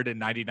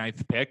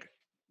 199th pick,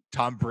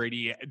 Tom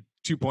Brady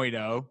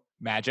 2.0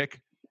 magic.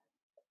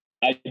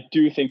 I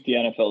do think the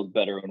NFL is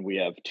better when we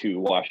have two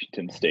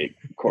Washington State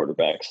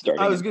quarterbacks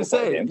starting. I was going to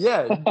say, games.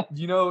 yeah,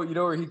 you know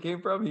where he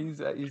came from.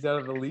 He's out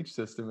of the Leach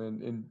system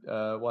in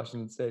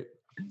Washington State.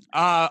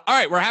 All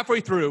right, we're halfway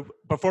through.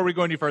 Before we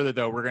go any further,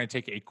 though, we're going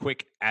to take a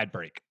quick ad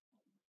break.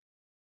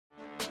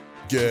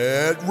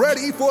 Get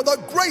ready for the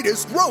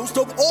greatest roast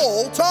of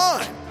all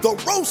time, the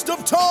Roast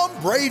of Tom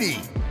Brady,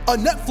 a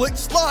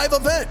Netflix live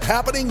event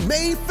happening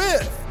May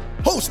 5th.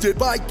 Hosted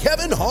by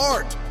Kevin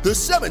Hart, the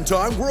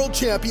 7-time world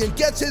champion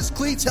gets his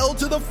cleats held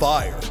to the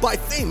fire by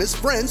famous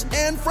friends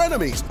and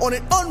frenemies on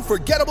an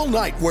unforgettable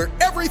night where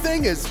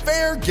everything is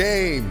fair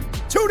game.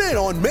 Tune in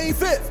on May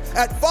 5th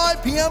at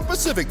 5 p.m.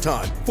 Pacific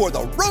time for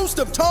the Roast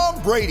of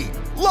Tom Brady,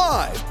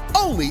 live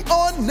only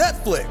on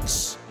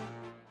Netflix.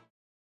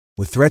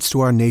 With threats to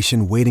our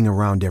nation waiting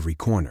around every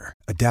corner,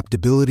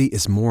 adaptability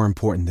is more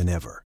important than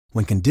ever.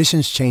 When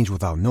conditions change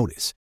without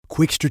notice,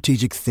 quick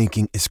strategic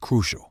thinking is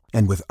crucial.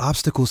 And with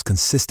obstacles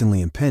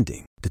consistently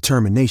impending,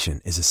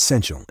 determination is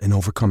essential in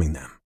overcoming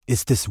them.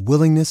 It's this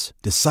willingness,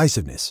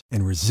 decisiveness,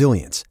 and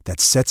resilience that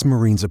sets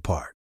Marines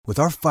apart. With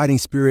our fighting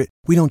spirit,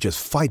 we don't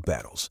just fight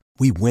battles,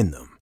 we win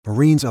them.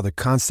 Marines are the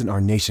constant our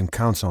nation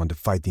counts on to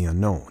fight the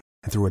unknown.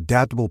 And through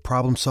adaptable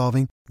problem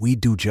solving, we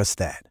do just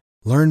that.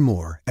 Learn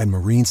more at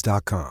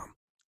Marines.com.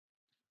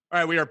 All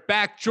right, we are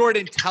back.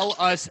 Jordan, tell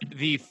us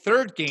the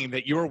third game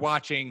that you're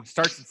watching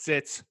starts and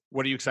sits.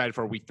 What are you excited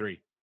for week 3?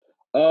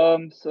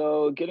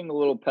 So getting a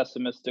little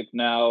pessimistic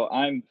now.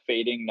 I'm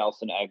fading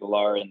Nelson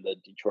Aguilar in the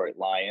Detroit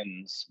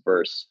Lions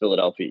versus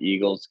Philadelphia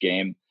Eagles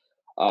game.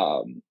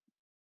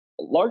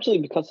 Largely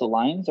because the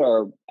Lions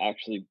are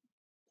actually,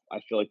 I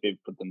feel like they've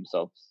put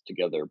themselves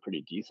together a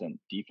pretty decent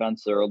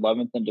defense. They're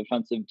 11th in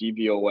defensive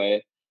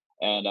DVOA.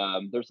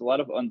 And there's a lot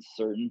of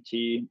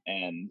uncertainty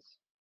and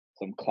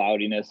some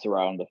cloudiness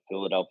around the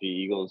Philadelphia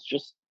Eagles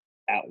just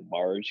at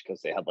large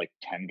because they had like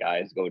 10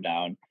 guys go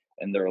down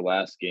in their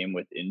last game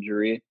with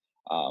injury.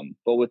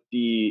 But with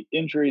the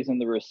injuries in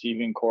the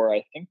receiving core,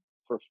 I think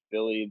for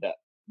Philly, that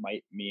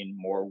might mean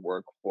more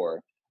work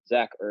for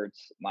Zach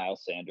Ertz,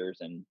 Miles Sanders,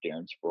 and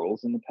Darren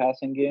Sproles in the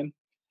passing game.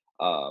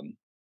 On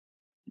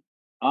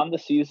the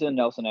season,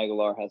 Nelson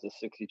Aguilar has a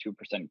 62%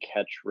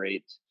 catch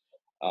rate.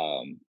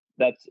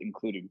 That's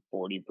including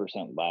 40%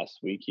 last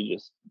week. He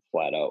just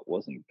flat out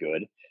wasn't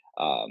good.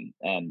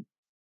 And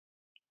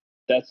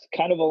that's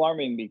kind of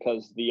alarming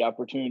because the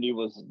opportunity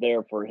was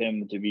there for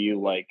him to be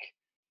like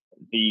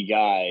the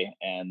guy.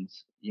 And,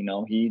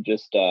 he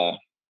just,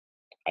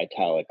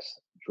 italics,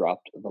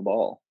 dropped the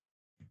ball.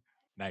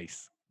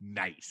 Nice.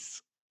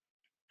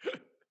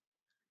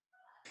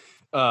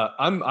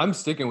 I'm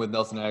sticking with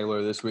Nelson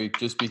Aguilar this week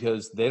just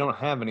because they don't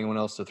have anyone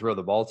else to throw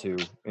the ball to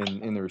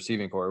in the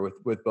receiving core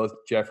with both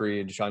Jeffrey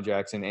and Deshaun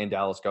Jackson and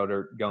Dallas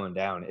Goedert going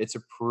down. It's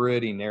a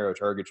pretty narrow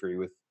target tree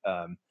with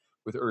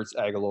Ertz,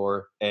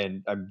 Aguilar,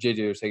 and JJ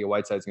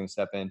Arcega-Whiteside's going to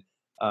step in.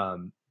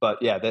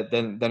 But yeah,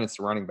 then it's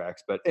the running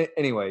backs. But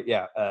anyway,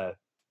 yeah,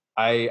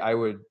 I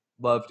would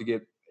love to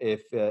get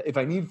if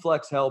I need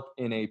flex help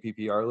in a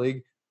PPR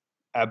league,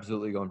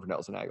 absolutely going for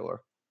Nelson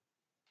Aguilar.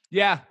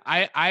 Yeah,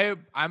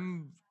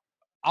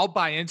 I'll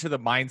buy into the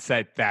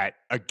mindset that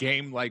a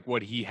game like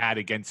what he had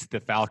against the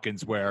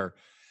Falcons, where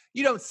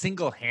you don't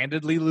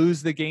single-handedly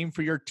lose the game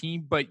for your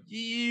team, but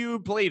you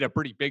played a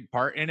pretty big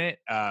part in it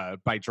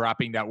by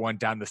dropping that one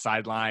down the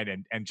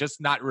sideline and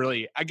just not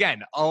really,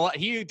 again,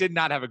 he did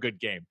not have a good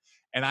game.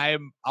 And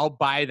I'll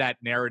buy that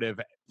narrative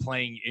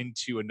playing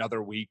into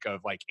another week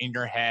of like in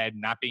your head,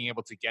 not being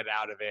able to get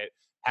out of it,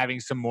 having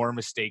some more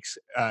mistakes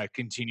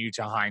continue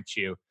to haunt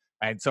you.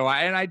 And so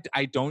I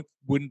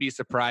wouldn't be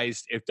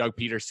surprised if Doug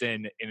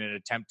Peterson, in an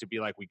attempt to be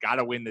like, we got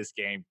to win this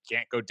game,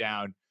 can't go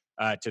down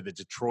to the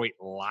Detroit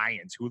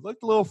Lions, who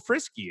looked a little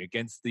frisky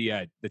against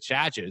the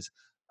Chargers,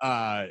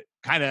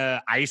 kind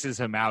of ices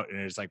him out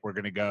and is like, we're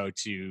going to go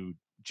to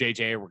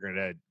JJ. We're going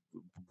to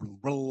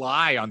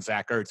rely on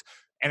Zach Ertz.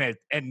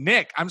 And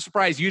Nick, I'm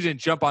surprised you didn't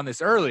jump on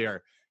this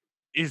earlier.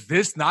 Is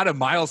this not a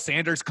Miles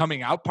Sanders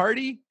coming out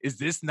party? Is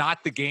this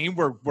not the game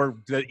where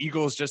the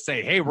Eagles just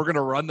say, hey, we're going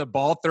to run the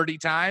ball 30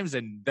 times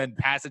and then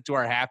pass it to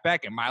our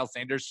halfback and Miles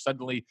Sanders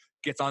suddenly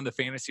gets on the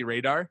fantasy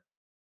radar?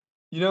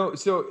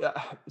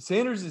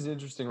 Sanders is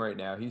interesting right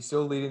now. He's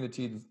still leading the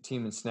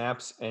team in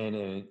snaps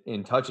and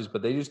in touches,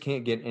 but they just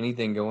can't get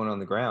anything going on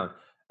the ground.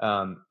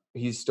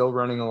 He's still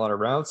running a lot of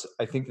routes.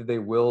 I think that they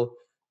will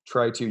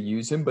try to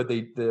use him, but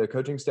the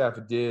coaching staff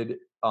did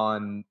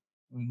on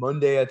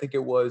Monday, I think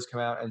it was, come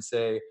out and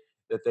say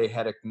that they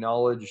had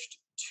acknowledged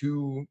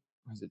to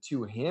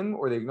him,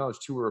 or they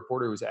acknowledged to a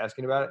reporter who was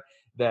asking about it,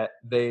 that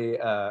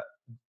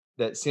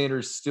that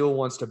Sanders still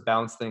wants to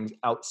bounce things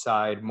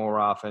outside more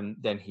often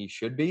than he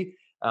should be.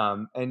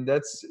 And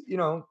that's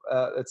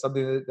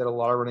something that a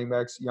lot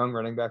of young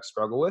running backs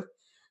struggle with.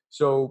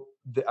 So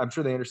I'm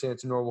sure they understand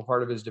it's a normal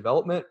part of his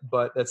development,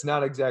 but that's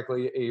not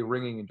exactly a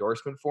ringing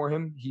endorsement for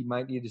him. He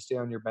might need to stay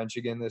on your bench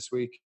again this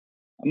week.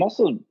 I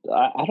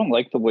don't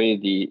like the way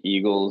the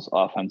Eagles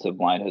offensive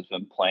line has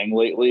been playing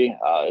lately,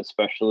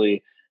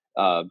 especially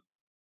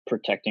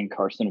protecting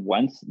Carson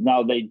Wentz.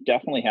 Now, they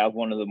definitely have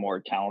one of the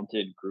more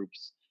talented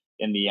groups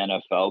in the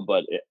NFL,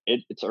 but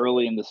it's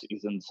early in the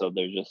season, so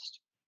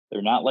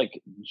they're not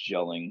like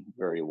gelling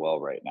very well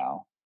right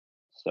now.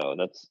 So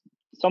that's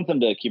something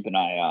to keep an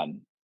eye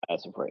on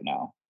as of right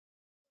now.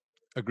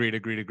 Agreed.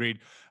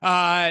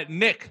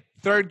 Nick,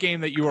 third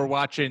game that you were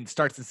watching,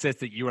 starts and sits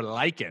that you were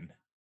liking.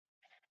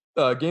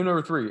 Game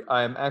number 3.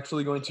 I am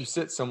actually going to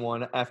sit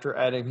someone after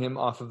adding him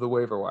off of the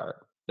waiver wire.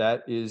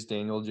 That is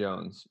Daniel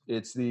Jones.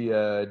 It's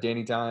the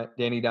Danny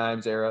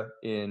Dimes era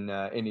in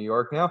New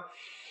York now.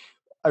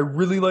 I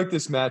really like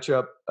this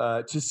matchup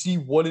to see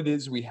what it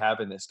is we have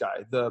in this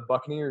guy. The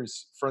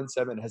Buccaneers front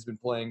seven has been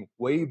playing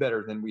way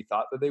better than we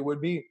thought that they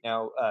would be.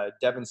 Now,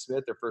 Devin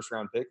Smith, their first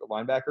round pick, a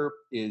linebacker,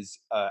 is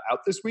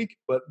out this week,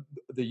 but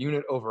the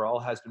unit overall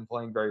has been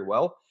playing very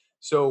well.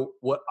 So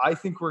what I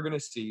think we're going to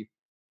see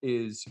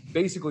is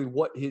basically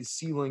what his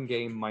ceiling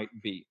game might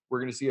be. We're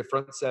going to see a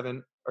front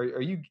seven.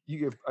 Are you?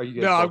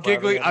 No, I'm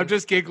giggling. I'm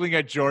just giggling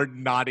at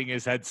Jordan nodding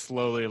his head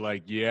slowly,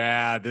 like,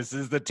 "Yeah, this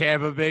is the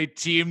Tampa Bay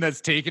team that's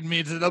taken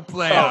me to the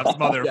playoffs,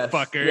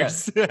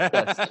 motherfuckers."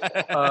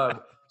 Yes.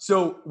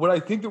 So what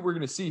I think that we're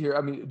going to see here,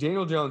 I mean,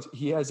 Daniel Jones,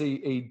 he has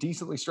a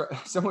decently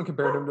someone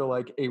compared him to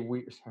like a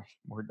weak. Sorry,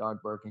 more dog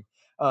barking.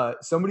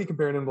 Somebody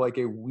compared him to like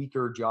a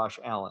weaker Josh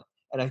Allen.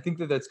 And I think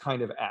that that's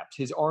kind of apt.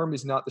 His arm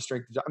is not the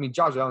strength. I mean,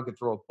 Josh Allen could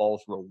throw a ball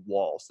through a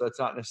wall, so that's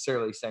not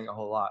necessarily saying a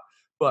whole lot.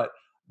 But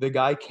the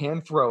guy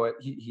can throw it.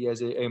 He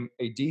has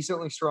a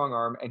decently strong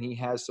arm, and he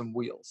has some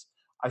wheels.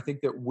 I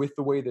think that with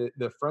the way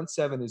the front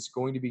seven is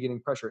going to be getting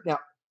pressure. Now,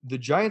 the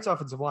Giants'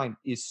 offensive line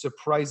is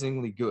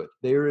surprisingly good.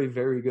 They are a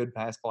very good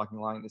pass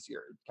blocking line this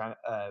year.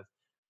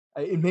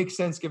 It makes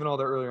sense given all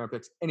their early round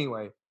picks.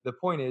 Anyway, the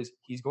point is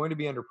he's going to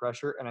be under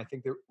pressure, and I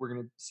think that we're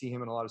going to see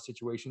him in a lot of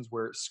situations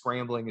where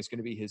scrambling is going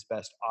to be his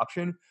best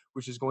option,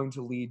 which is going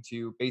to lead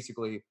to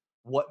basically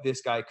what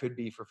this guy could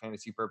be for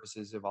fantasy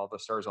purposes if all the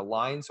stars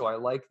align. So I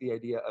like the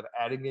idea of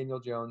adding Daniel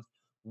Jones,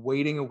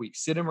 waiting a week,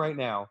 sit him right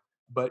now,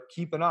 but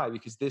keep an eye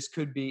because this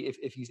could be,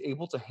 if he's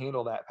able to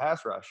handle that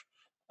pass rush,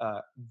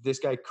 this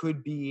guy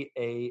could be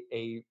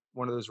a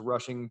one of those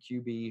rushing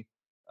QB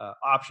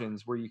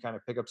options where you kind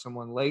of pick up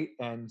someone late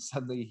and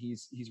suddenly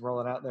he's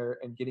rolling out there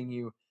and getting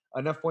you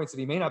enough points that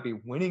he may not be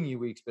winning you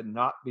weeks, but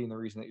not being the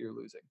reason that you're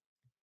losing.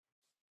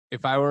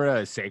 If I were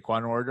a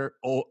Saquon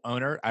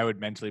owner, I would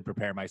mentally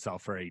prepare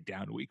myself for a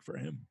down week for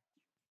him.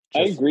 I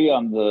agree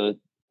on the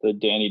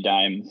Danny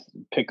Dimes,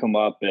 pick him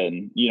up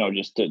and,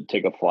 just to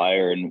take a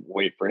flyer and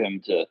wait for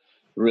him to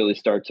really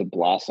start to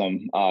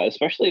blossom,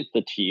 especially if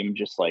the team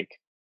just like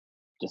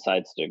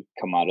decides to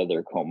come out of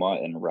their coma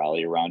and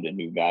rally around a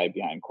new guy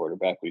behind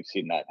quarterback. We've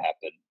seen that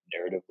happen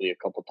narratively a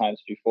couple times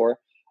before.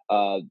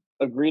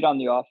 Agreed on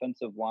the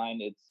offensive line.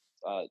 It's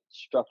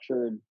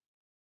structured.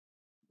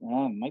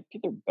 Might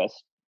be their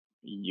best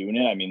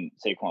unit. I mean,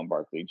 Saquon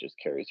Barkley just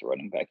carries the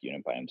running back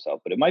unit by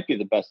himself, but it might be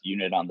the best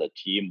unit on the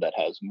team that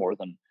has more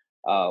than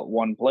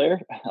one player.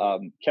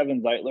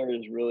 Kevin Zeitler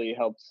has really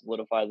helped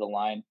solidify the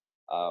line.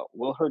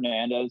 Will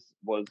Hernandez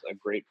was a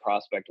great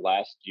prospect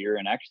last year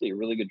and actually a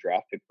really good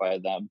draft pick by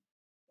them.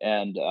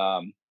 And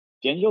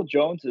Daniel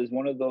Jones is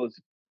one of those,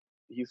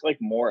 he's like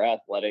more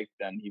athletic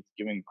than he's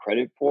giving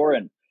credit for.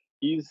 And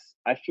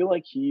I feel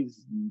like he's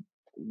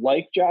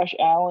like Josh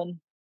Allen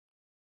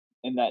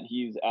in that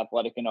he's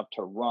athletic enough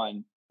to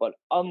run, but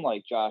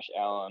unlike Josh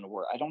Allen,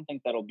 where I don't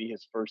think that'll be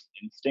his first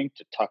instinct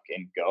to tuck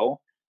and go.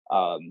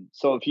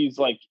 So if he's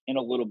like in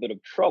a little bit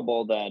of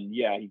trouble, then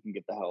yeah, he can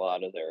get the hell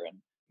out of there and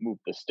move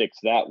the sticks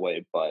that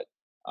way. But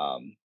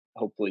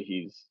hopefully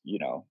he's,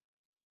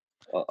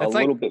 a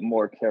little bit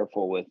more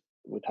careful with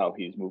how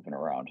he's moving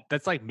around.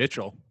 That's like Mitch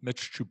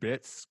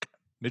Trubisky.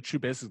 Mitch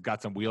Trubisky has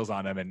got some wheels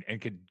on him and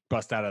can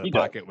bust out of the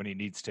pocket when he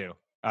needs to.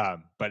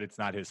 But it's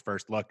not his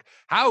first look.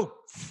 How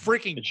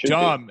freaking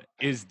dumb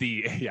is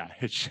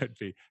it should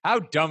be. How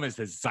dumb is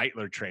the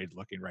Zeitler trade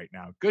looking right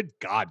now? Good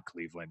God,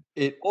 Cleveland.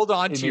 Hold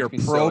on to your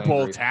Pro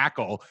Bowl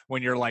tackle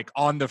when you're like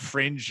on the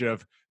fringe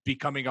of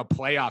becoming a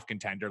playoff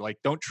contender. Like,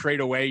 don't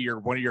trade away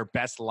one of your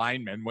best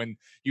linemen when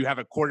you have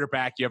a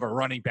quarterback, you have a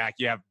running back,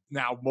 you have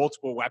now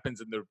multiple weapons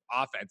in the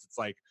offense. It's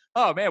like,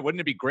 oh man, wouldn't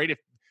it be great if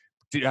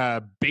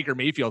Baker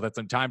Mayfield had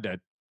some time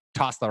to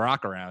toss the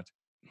rock around?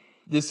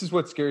 This is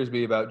what scares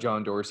me about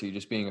John Dorsey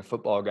just being a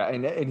football guy.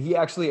 And he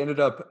actually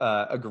ended up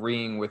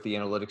agreeing with the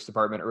analytics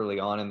department early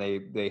on, and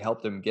they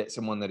helped him get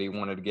someone that he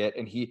wanted to get.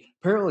 And he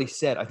apparently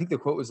said, I think the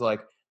quote was like,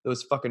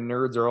 "Those fucking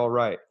nerds are all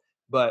right."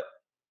 But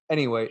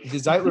anyway, the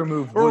Zeitler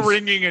move was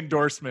ringing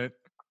endorsement.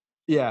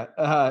 Yeah,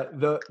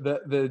 the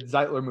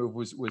Zeitler move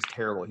was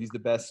terrible. He's the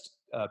best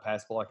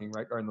pass blocking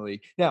right guard in the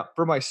league. Now,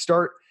 for my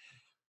start,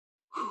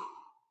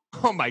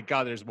 oh my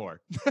God, there's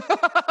more.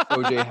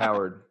 OJ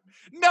Howard.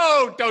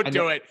 No, don't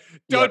do it.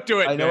 Don't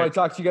do it. I know Nick. I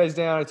talked you guys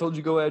down. I told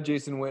you go ahead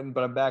Jason Witten,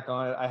 but I'm back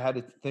on it. I had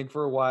to think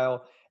for a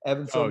while.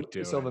 Evan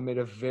Silva made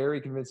a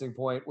very convincing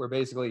point where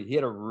basically he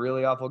had a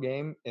really awful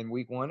game in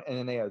week 1, and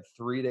then they had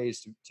 3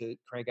 days to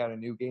crank out a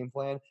new game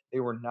plan. They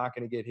were not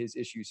going to get his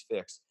issues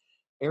fixed.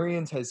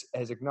 Arians has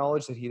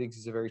acknowledged that he thinks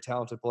he's a very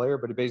talented player,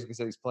 but he basically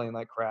said he's playing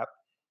like crap.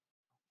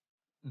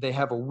 They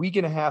have a week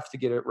and a half to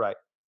get it right.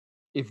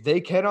 If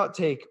they cannot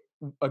take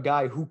a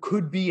guy who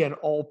could be an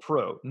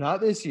all-pro, not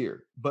this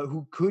year, but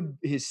who could,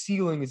 his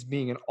ceiling is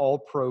being an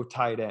all-pro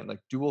tight end, like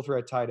dual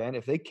threat tight end.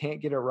 If they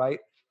can't get it right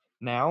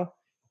now,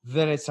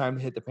 then it's time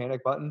to hit the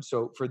panic button.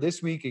 So for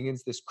this week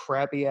against this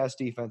crappy ass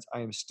defense, I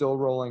am still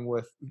rolling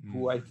with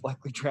who I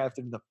likely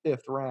drafted in the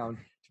 5th round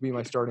to be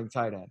my starting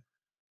tight end.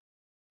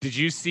 Did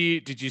you see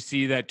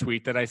that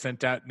tweet that I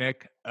sent out,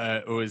 Nick?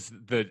 There was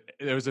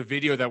a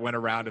video that went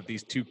around of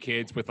these 2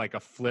 kids with like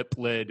a flip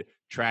lid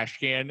trash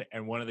can,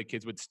 and one of the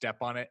kids would step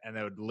on it and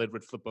the lid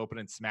would flip open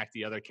and smack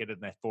the other kid in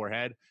the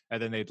forehead,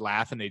 and then they'd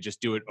laugh and they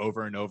just do it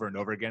over and over and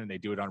over again, and they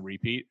do it on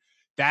repeat.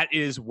 That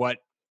is what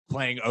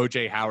playing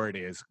OJ Howard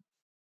is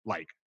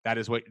like. That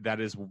is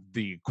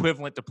the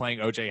equivalent to playing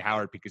OJ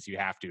Howard, because you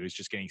have to, is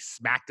just getting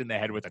smacked in the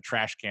head with a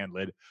trash can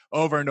lid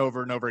over and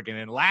over and over again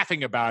and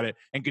laughing about it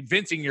and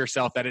convincing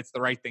yourself that it's the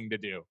right thing to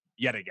do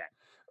yet again.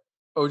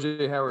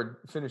 OJ Howard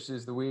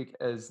finishes the week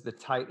as the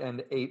tight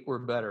end 8 or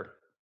better.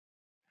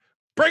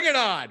 Bring it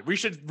on. We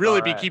should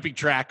really be keeping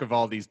track of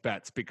all these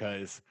bets,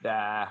 because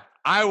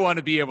I want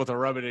to be able to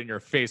rub it in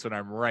your face when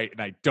I'm right,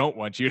 and I don't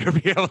want you to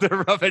be able to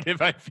rub it in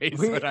my face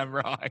when I'm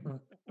wrong.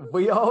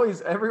 Every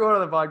one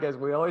of the podcasts,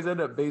 we always end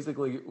up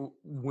basically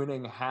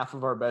winning half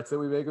of our bets that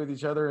we make with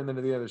each other, and then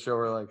at the end of the show,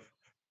 we're like,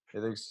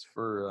 "Hey, thanks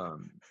for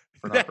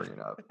not bringing it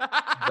up that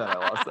I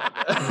lost that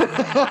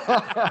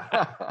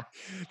bet."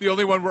 The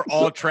only one we're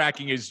all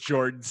tracking is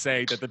Jordan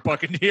saying that the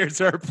Buccaneers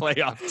are a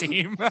playoff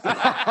team.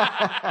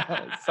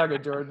 Suck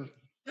it, Jordan.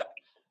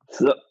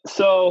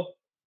 So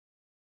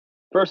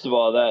first of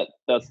all,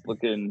 that's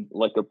looking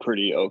like a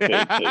pretty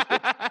okay take.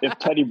 If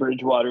Teddy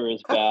Bridgewater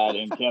is bad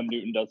and Cam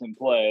Newton doesn't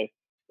play,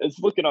 it's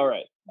looking all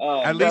right.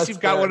 At least you've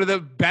got one of the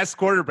best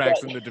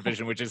quarterbacks in the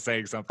division, which is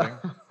saying something.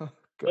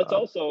 That's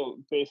also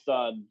based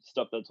on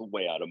stuff that's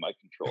way out of my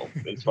control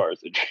as far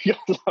as it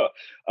goes.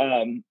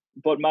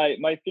 But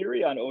my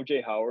theory on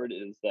OJ Howard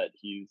is that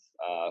he's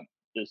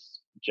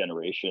this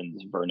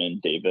generation's Vernon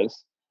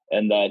Davis,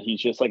 and that he's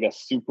just like a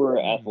super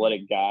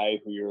athletic guy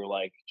who you're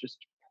like,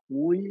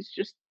 please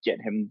just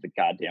get him the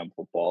goddamn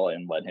football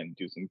and let him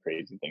do some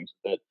crazy things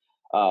with it.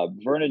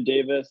 Vernon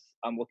Davis,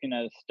 I'm looking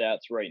at his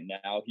stats right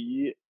now.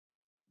 The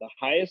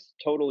highest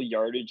total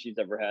yardage he's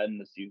ever had in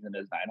the season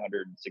is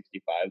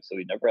 965. So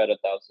he never had a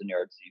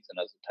 1,000-yard season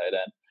as a tight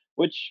end,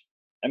 which,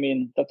 I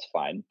mean, that's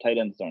fine. Tight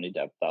ends don't need to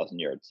have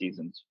 1,000-yard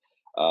seasons.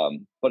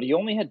 But he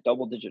only had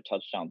double-digit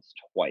touchdowns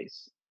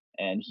twice.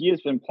 And he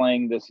has been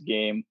playing this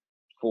game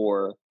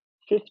for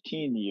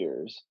 15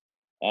 years.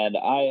 And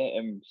I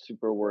am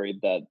super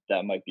worried that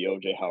that might be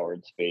OJ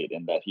Howard's fate,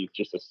 and that he's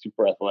just a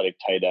super athletic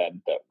tight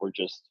end that we're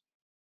just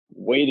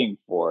waiting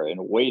for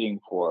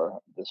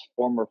this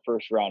former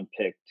first-round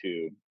pick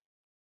to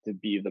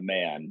be the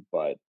man.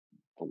 But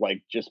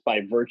like, just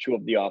by virtue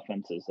of the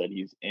offenses that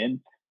he's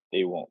in,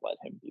 they won't let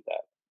him be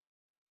that.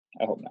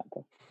 I hope not,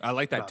 though. I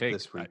like that Not take.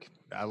 this week.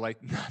 I like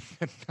not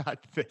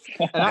this.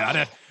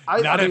 I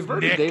Not mean, if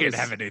Vernon Nick Davis- can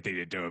have anything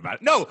to do about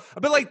it. No,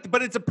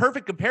 but it's a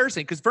perfect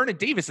comparison, because Vernon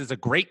Davis is a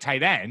great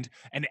tight end,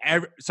 and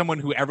someone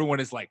who everyone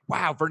is like,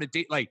 wow, Vernon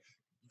Davis, like,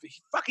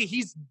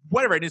 he's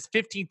whatever in his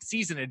 15th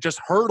season and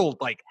just hurdled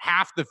like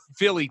half the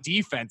Philly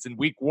defense in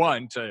week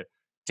 1 to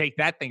take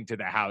that thing to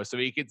the house, so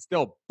he could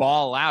still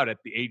ball out at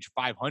the age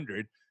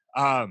 500.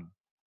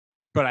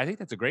 But I think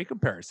that's a great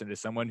comparison to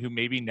someone who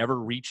maybe never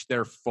reached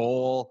their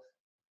full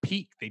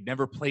peak. They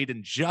never played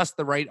in just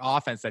the right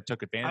offense that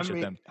took advantage of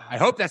them. I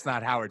hope that's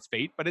not Howard's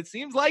fate, but it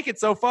seems like it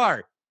so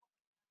far.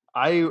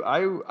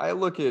 I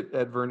look at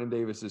Vernon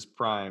Davis's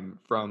prime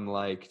from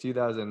like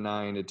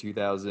 2009 to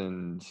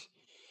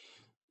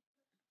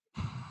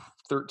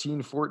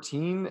 2013,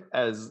 14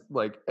 as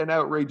like an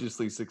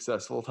outrageously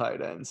successful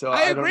tight end. So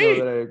I don't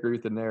know that I agree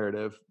with the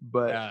narrative,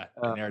 but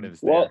the narrative's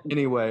there. Well,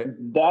 anyway,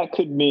 that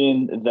could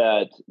mean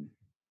that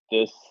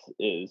this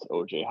is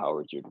OJ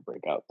Howard's year to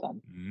break out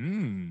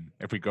then.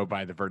 If we go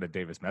by the Vernon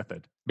Davis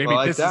method, maybe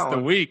like this is the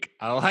week.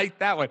 I like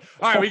that one.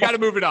 All right, we got to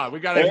move it on.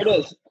 There it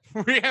is.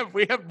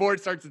 We have more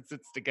starts and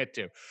sits to get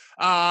to.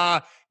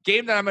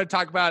 Game that I'm going to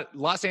talk about: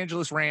 Los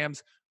Angeles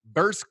Rams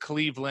versus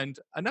Cleveland.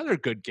 Another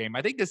good game.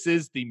 I think this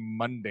is the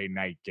Monday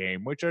night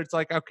game, which it's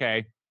like,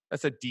 okay,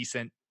 that's a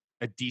decent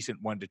a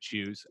decent one to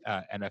choose,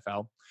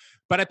 NFL.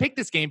 But I picked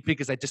this game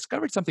because I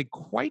discovered something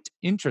quite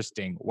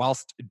interesting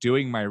whilst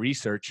doing my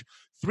research.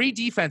 3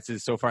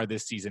 defenses so far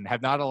this season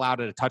have not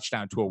allowed a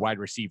touchdown to a wide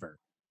receiver.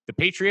 The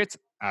Patriots,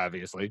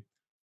 obviously,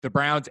 the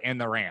Browns,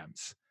 and the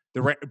Rams.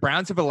 The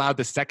Browns have allowed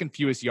the second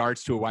fewest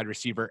yards to a wide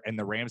receiver, and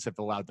the Rams have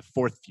allowed the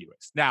 4th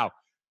fewest. Now,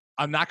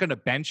 I'm not going to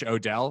bench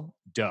Odell,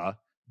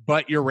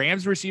 but your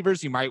Rams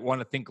receivers, you might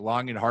want to think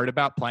long and hard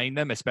about playing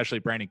them, especially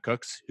Brandon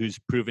Cooks, who's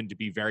proven to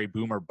be very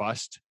boom or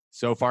bust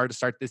so far to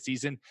start this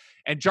season.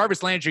 And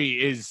Jarvis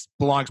Landry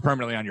belongs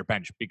permanently on your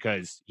bench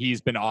because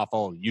he's been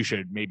awful. You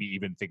should maybe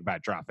even think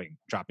about dropping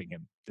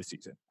him this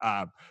season.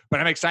 But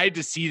I'm excited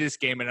to see this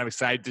game, and I'm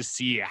excited to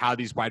see how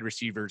these wide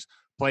receivers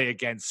play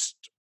against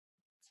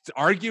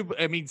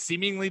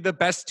seemingly the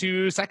best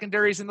 2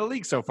 secondaries in the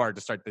league so far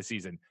to start the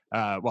season.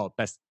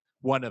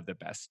 One of the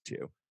best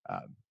 2,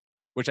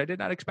 which I did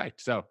not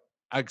expect. So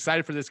I'm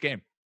excited for this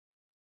game.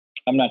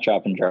 I'm not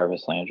dropping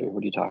Jarvis Landry.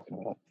 What are you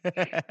talking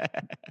about?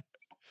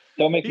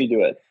 Don't make me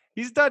do it.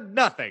 He's done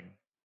nothing.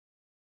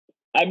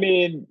 I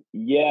mean,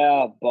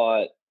 yeah,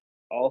 but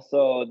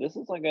also this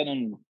is like an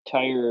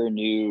entire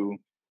new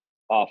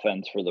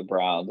offense for the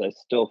Browns. I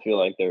still feel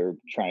like they're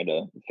trying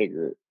to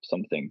figure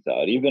some things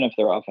out, even if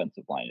their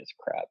offensive line is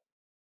crap.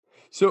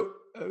 So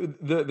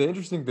the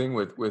interesting thing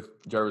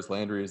with Jarvis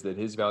Landry is that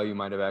his value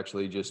might have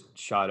actually just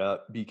shot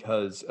up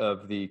because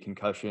of the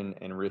concussion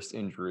and wrist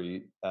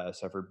injury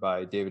suffered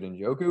by David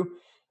Njoku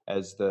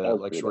as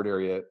the short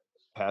area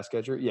pass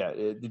catcher. Yeah, I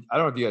don't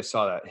know if you guys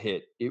saw that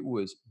hit. It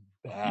was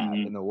bad,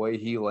 and the way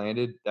he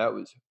landed, that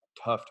was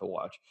tough to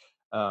watch.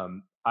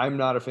 I'm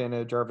not a fan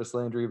of Jarvis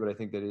Landry, but I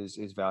think that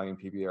his value in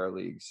PPR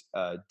leagues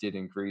did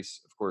increase.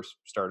 Of course,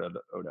 started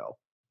Odell.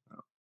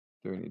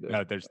 Do we need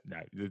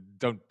to?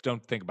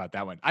 Don't think about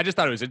that one. I just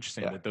thought it was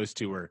interesting that those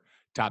 2 were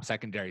top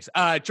secondaries.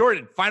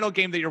 Jordan, final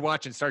game that you're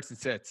watching, starts and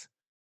sits.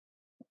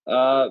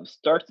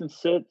 Starts and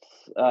sits.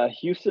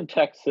 Houston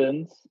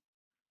Texans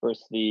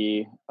versus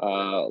the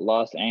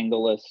Los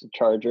Angeles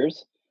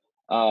Chargers.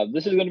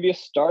 This is going to be a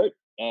start,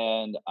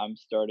 and I'm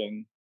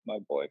starting my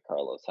boy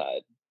Carlos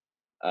Hyde.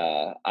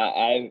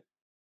 I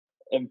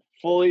am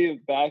fully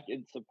back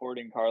in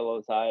supporting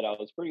Carlos Hyde. I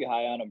was pretty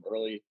high on him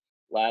early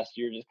last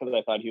year just because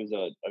I thought he was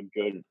a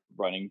good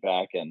running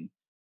back, and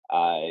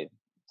I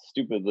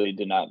stupidly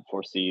did not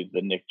foresee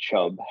the Nick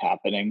Chubb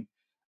happening.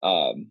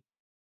 I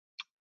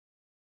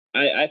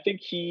think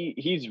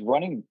he's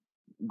running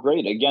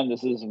great. Again,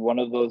 this is one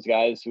of those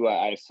guys who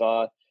I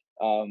saw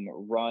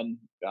run.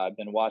 I've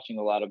been watching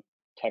a lot of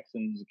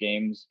Texans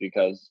games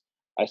because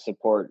I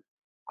support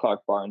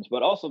Clark Barnes,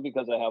 but also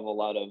because I have a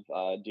lot of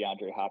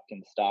DeAndre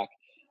Hopkins stock,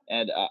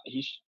 and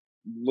he's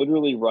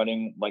literally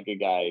running like a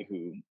guy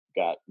who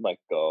got let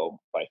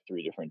go by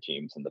 3 different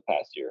teams in the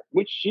past year,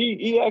 which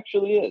he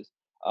actually is.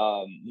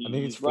 I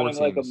think he's running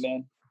like a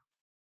man.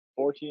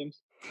 4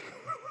 teams: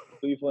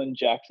 Cleveland,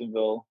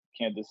 Jacksonville,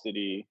 Kansas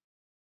City.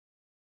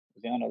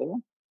 Was he on another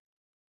one?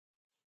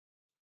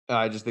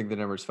 I just think the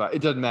number's 5.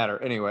 It doesn't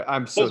matter. Anyway,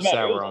 I'm so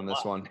sour on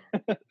this one.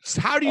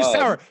 How do you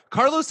sour?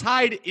 Carlos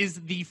Hyde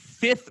is the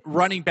 5th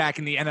running back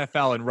in the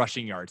NFL in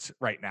rushing yards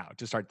right now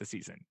to start the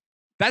season.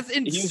 That's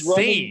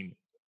insane.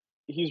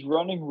 He's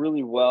running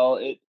really well.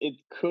 It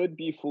could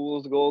be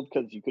fool's gold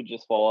because you could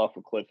just fall off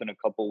a cliff in a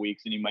couple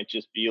weeks and you might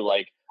just be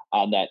like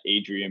on that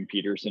Adrian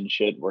Peterson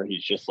shit where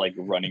he's just like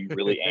running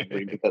really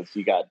angry because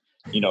he got,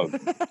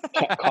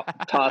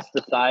 tossed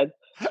aside.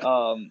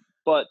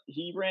 But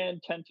he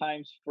ran 10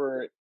 times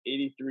for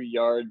 83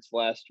 yards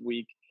last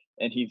week,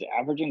 and he's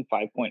averaging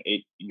 5.8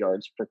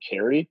 yards per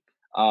carry.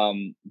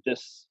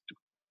 This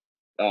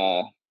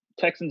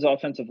Texans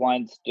offensive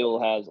line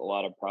still has a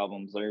lot of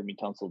problems. Laremy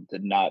Tunsil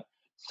did not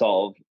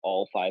solve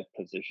all 5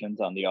 positions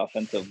on the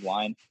offensive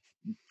line,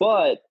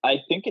 but I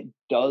think it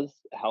does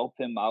help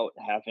him out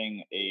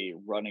having a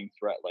running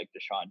threat like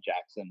Deshaun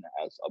Jackson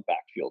as a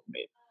backfield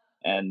mate.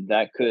 And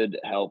that could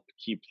help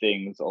keep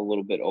things a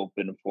little bit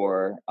open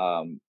for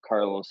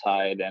Carlos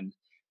Hyde. And,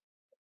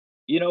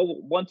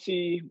 once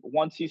he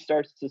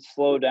starts to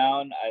slow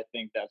down, I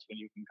think that's when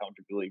you can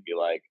comfortably be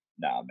like,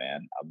 nah,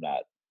 man, I'm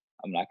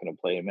not going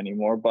to play him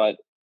anymore. But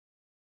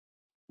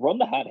run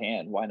the hot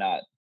hand. Why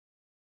not?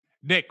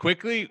 Nick,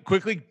 quickly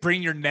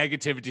bring your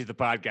negativity to the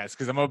podcast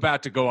because I'm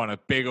about to go on a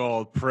big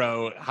old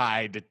pro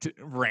Hyde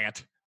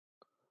rant.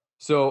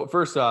 So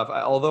first off,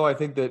 although I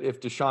think that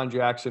if Deshaun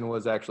Jackson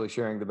was actually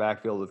sharing the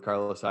backfield with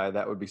Carlos Hyde,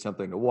 that would be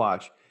something to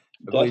watch.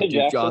 I believe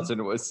Duke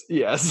Johnson was,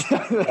 yes.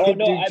 Oh,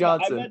 no, Duke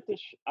Johnson.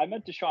 I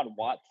meant Deshaun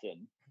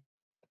Watson.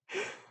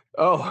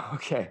 Oh,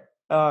 okay.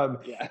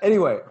 Yeah.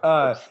 Anyway,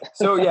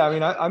 so yeah, I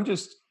mean, I'm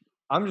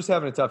just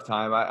having a tough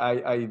time.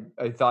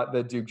 I thought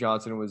that Duke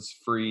Johnson was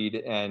freed,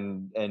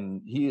 and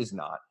he is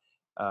not,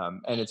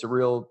 and it's a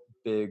real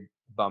big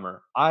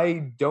bummer.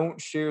 I don't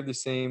share the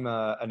same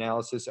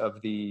analysis of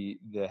the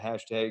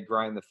hashtag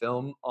grind the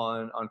film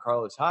on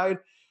Carlos Hyde.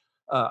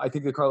 I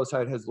think that Carlos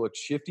Hyde has looked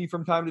shifty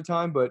from time to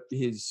time, but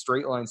his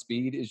straight line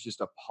speed is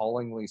just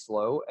appallingly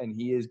slow, and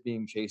he is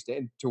being chased.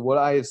 And to what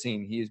I have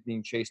seen, he is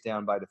being chased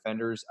down by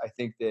defenders. I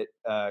think that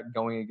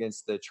going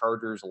against the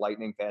Chargers'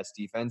 lightning fast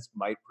defense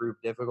might prove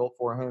difficult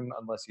for him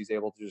unless he's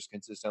able to just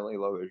consistently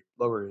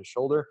lower his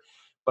shoulder.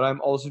 But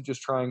I'm also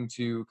just trying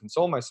to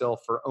console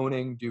myself for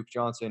owning Duke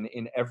Johnson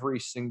in every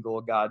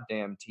single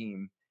goddamn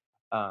team.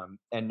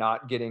 And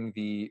not getting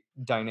the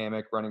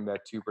dynamic running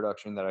back 2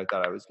 production that I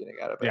thought I was getting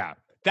out of it. Yeah,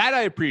 that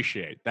I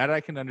appreciate. That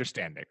I can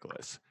understand,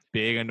 Nicholas.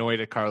 Being annoyed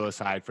at Carlos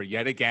Hyde for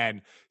yet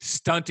again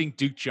stunting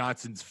Duke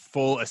Johnson's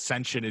full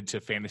ascension into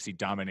fantasy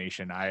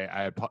domination.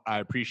 I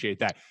appreciate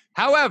that.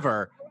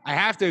 However, I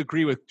have to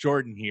agree with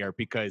Jordan here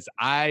because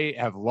I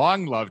have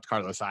long loved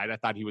Carlos Hyde. I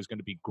thought he was going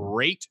to be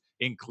great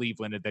in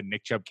Cleveland, and then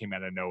Nick Chubb came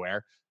out of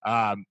nowhere.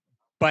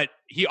 But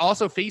he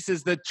also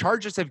faces the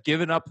Chargers have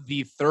given up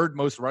the 3rd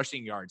most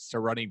rushing yards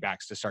to running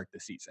backs to start the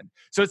season.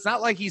 So it's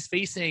not like he's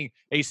facing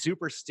a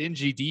super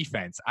stingy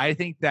defense. I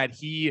think that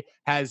he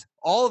has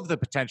all of the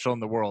potential in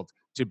the world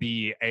to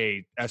be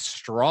a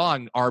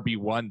strong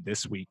RB1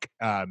 this week.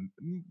 High-end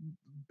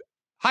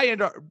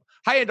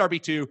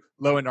RB2,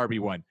 low-end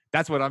RB1.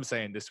 That's what I'm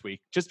saying this week.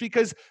 Just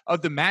because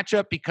of the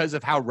matchup, because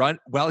of how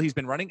well he's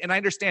been running. And I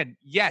understand,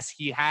 yes,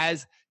 he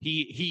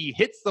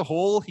hits the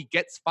hole, he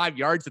gets 5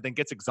 yards and then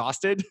gets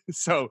exhausted.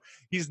 So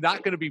he's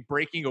not going to be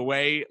breaking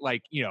away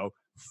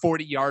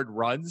 40-yard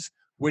runs,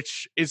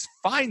 which is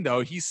fine,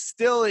 though. He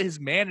still has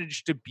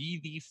managed to be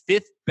the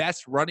 5th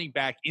best running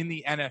back in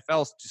the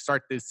NFL to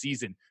start this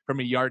season from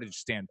a yardage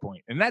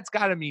standpoint. And that's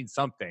got to mean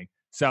something.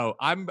 So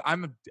I'm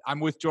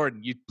with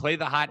Jordan. You play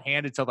the hot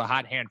hand until the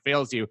hot hand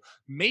fails you.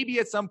 Maybe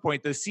at some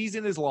point, the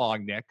season is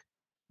long, Nick.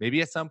 Maybe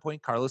at some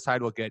point, Carlos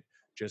Hyde will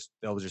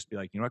they'll just be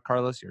like, you know what,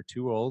 Carlos, you're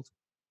too old.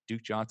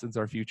 Duke Johnson's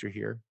our future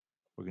here.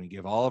 We're going to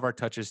give all of our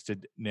touches to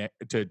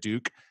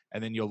Duke.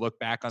 And then you'll look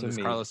back on to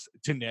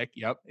Nick.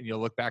 Yep. And you'll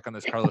look back on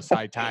this Carlos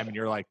Hyde time and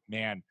you're like,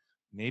 man,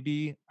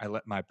 maybe I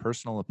let my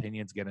personal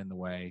opinions get in the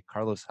way.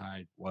 Carlos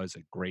Hyde was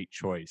a great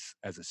choice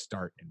as a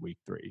start in week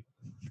 3.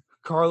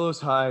 Carlos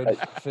Hyde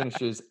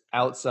finishes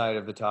outside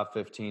of the top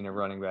 15 of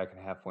running back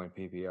and half-point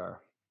PPR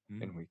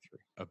in week 3.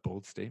 A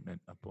bold statement.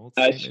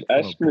 I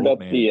screwed up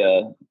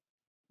the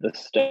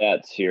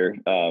stats here.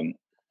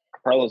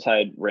 Carlos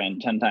Hyde ran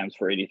 10 times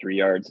for 83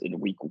 yards in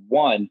week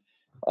 1.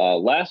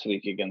 Last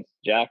week against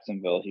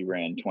Jacksonville, he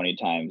ran 20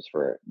 times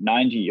for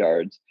 90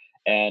 yards.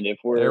 And if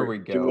we're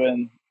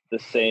doing the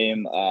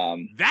same,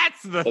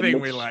 that's the thing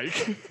we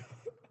like.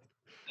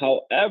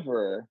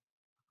 However,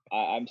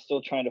 I'm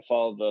still trying to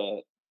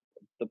follow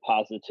the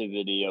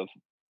positivity of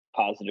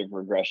positive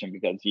regression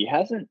because he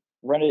hasn't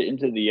run it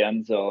into the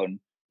end zone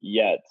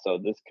yet. So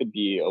this could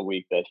be a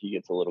week that he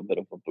gets a little bit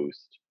of a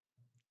boost.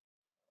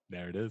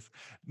 There it is.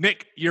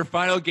 Nick, your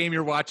final game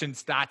you're watching,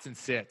 stats and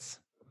sits.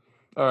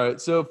 All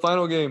right. So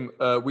final game,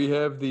 we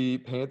have the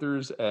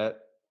Panthers at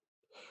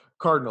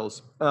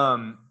Cardinals.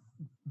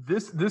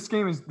 This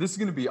game is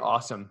going to be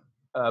awesome.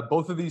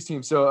 Both of these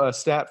teams. So a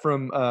stat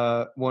from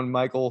one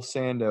Michael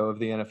Sando of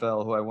the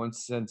NFL, who I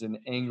once sent an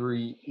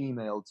angry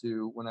email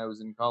to when I was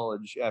in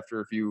college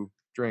after a few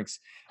drinks.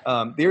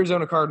 The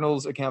Arizona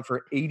Cardinals account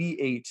for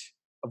 88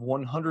 of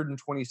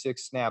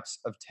 126 snaps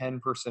of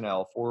 10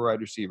 personnel, 4 wide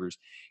receivers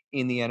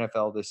in the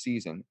NFL this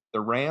season.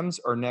 The Rams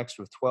are next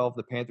with 12.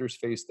 The Panthers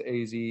face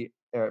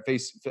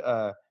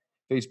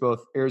face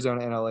both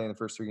Arizona and LA in the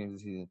first 3 games of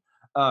the season.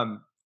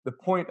 The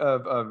point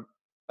of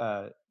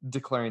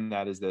declaring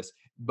that is this: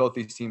 both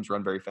these teams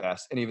run very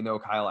fast, and even though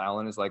Kyle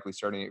Allen is likely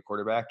starting at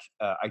quarterback,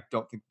 I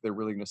don't think they're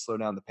really going to slow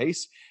down the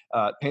pace.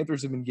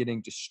 Panthers have been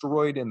getting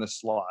destroyed in the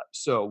slot.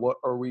 So what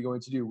are we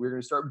going to do? We're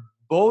going to start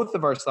both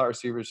of our slot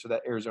receivers for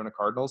that Arizona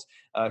Cardinals.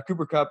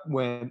 Cooper Kupp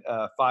went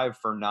 5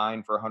 for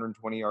 9 for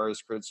 120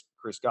 yards. Chris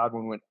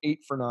Godwin went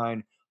 8 for 9,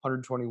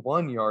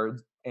 121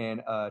 yards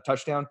and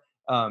touchdown.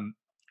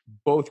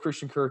 Both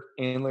Christian Kirk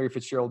and Larry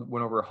Fitzgerald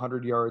went over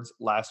 100 yards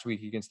last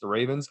week against the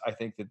Ravens. I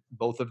think that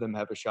both of them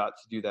have a shot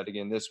to do that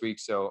again this week.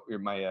 So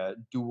my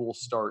dual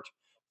start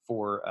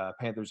for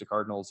Panthers to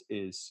Cardinals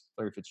is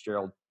Larry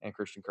Fitzgerald and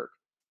Christian Kirk.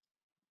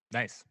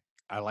 Nice.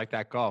 I like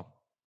that call.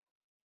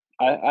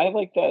 I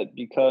like that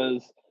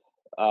because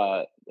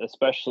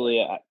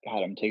especially,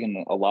 I'm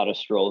taking a lot of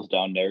strolls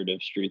down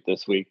Narrative Street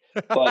this week.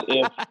 But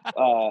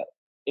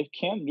if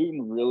Cam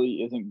Newton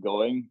really isn't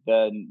going,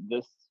 then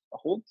this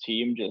whole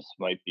team just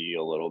might be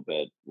a little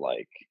bit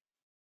like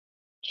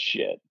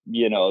shit.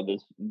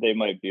 They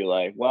might be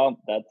like, well,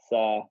 that's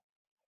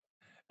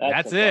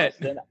it.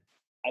 And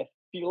I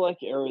feel like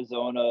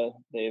Arizona,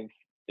 they've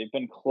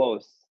been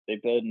close.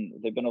 They've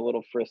been a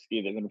little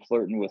frisky. They've been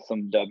flirting with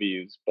some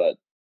W's, but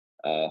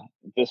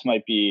this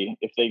might be,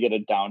 if they get a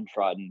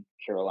downtrodden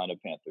Carolina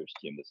Panthers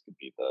team, this could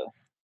be the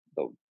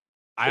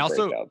I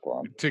also,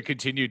 for them. To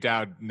continue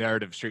down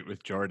Narrative Street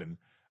with Jordan,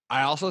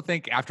 I also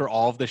think after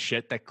all of the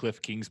shit that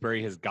Cliff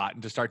Kingsbury has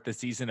gotten to start the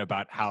season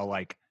about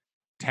how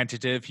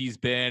tentative he's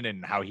been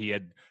and how he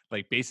had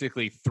like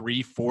basically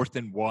 3 4th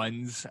and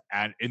 1s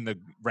in the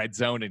red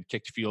zone and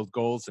kicked field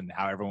goals, and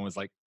how everyone was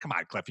like, come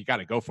on, Cliff, you got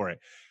to go for it.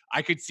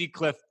 I could see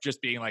Cliff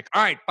just being like,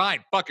 all right, fine,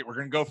 fuck it. We're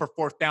going to go for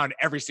 4th down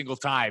every single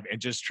time and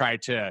just try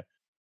to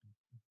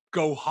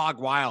go hog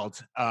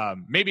wild.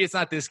 Maybe it's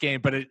not this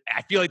game, but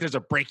I feel like there's a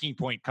breaking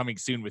point coming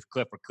soon with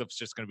Cliff, where Cliff's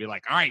just going to be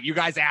like, all right, you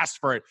guys asked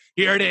for it.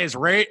 Here it is,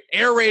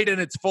 air raid in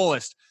its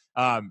fullest.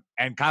 And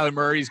Kyler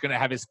Murray's going to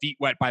have his feet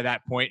wet by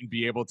that point and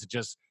be able to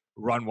just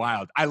run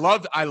wild. I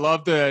love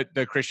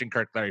the Christian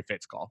Kirk, Larry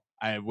Fitz call.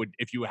 I would,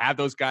 if you have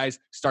those guys,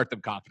 start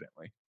them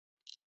confidently.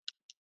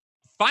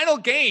 Final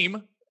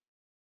game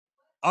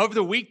of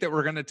the week that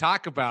we're going to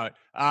talk about.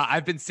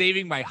 I've been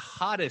saving my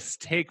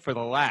hottest take for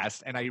the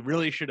last, and I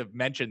really should have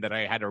mentioned that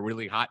I had a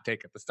really hot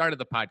take at the start of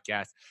the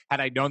podcast had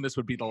I known this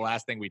would be the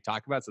last thing we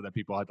talk about, so that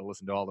people had to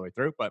listen to all the way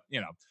through. But,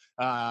 you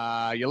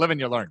live and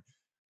you learn.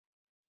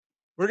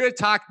 We're going to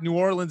talk New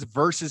Orleans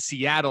versus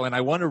Seattle, and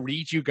I want to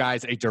read you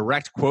guys a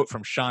direct quote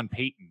from Sean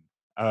Payton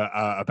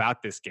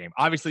about this game.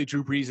 Obviously,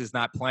 Drew Brees is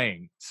not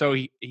playing. So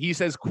he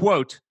says,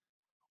 quote,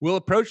 "We'll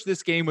approach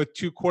this game with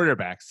 2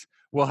 quarterbacks.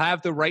 We'll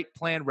have the right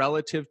plan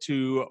relative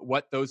to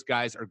what those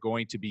guys are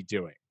going to be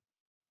doing."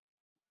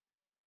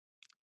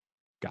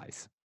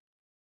 Guys,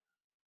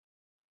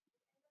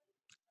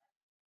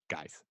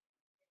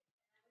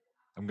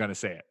 I'm going to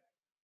say it.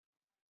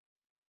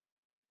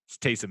 It's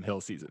Taysom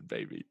Hill season,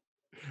 baby.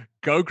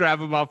 Go grab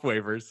him off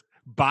waivers,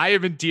 buy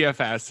him in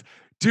DFS,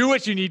 do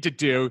what you need to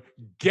do,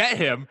 get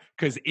him,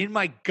 because in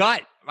my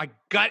gut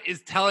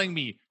is telling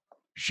me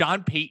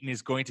Sean Payton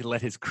is going to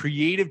let his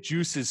creative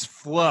juices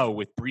flow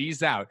with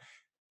Brees out.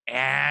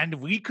 And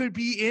we could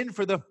be in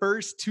for the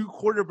first 2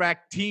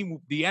 quarterback team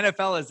the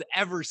NFL has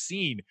ever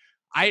seen.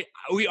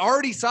 We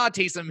already saw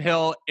Taysom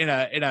Hill in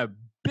a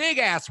big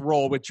ass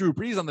role with Drew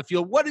Brees on the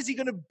field. What is he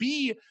going to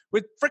be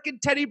with freaking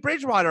Teddy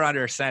Bridgewater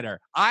under center?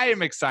 I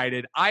am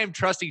excited. I am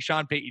trusting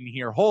Sean Payton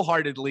here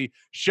wholeheartedly.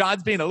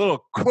 Sean's being a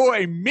little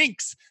coy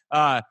minx.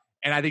 And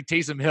I think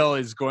Taysom Hill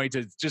is going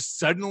to just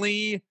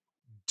suddenly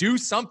do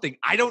something.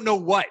 I don't know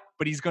what,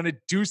 but he's going to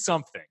do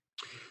something.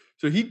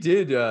 So he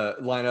did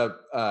line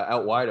up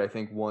out wide, I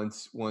think,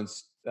 once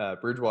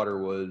Bridgewater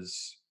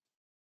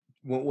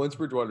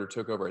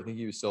took over. I think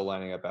he was still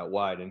lining up out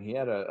wide, and he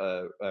had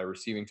a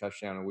receiving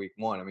touchdown in week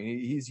 1. I mean,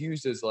 he's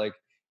used as like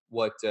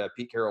what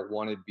Pete Carroll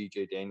wanted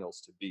BJ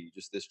Daniels to be,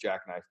 just this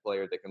jackknife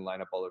player that can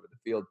line up all over the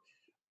field.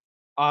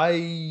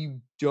 I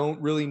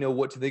don't really know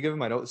what to think of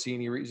him. I don't see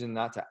any reason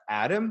not to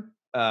add him.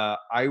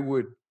 I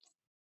would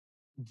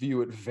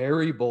view it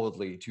very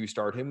boldly to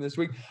start him this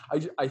week.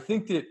 I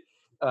think that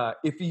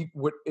if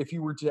he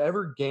were to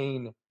ever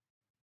gain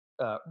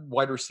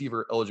wide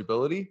receiver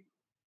eligibility,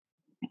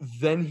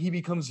 then he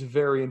becomes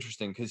very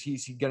interesting, because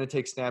he's going to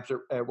take snaps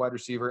at wide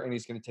receiver and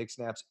he's going to take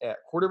snaps at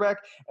quarterback.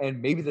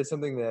 And maybe that's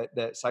something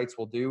that sites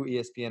will do.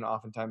 ESPN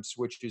oftentimes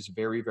switches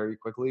very, very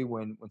quickly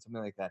when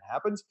something like that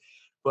happens.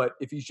 But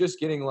if he's just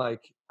getting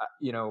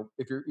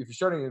if you're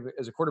starting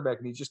as a quarterback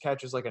and he just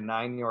catches like a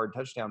 9-yard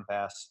touchdown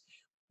pass,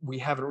 we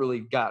haven't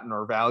really gotten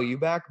our value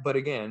back. But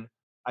again,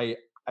 I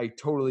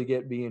totally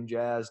get being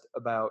jazzed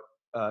about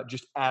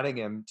just adding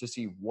him to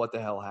see what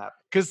the hell happens.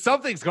 Because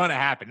something's going to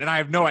happen, and I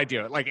have no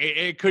idea. Like,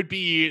 it could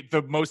be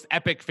the most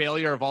epic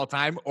failure of all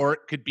time, or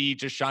it could be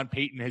just Sean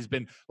Payton has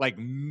been like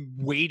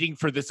waiting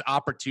for this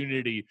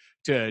opportunity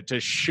to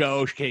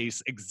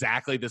showcase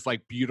exactly this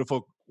like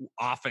beautiful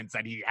offense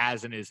that he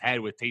has in his head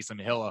with Taysom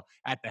Hill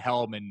at the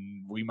helm,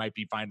 and we might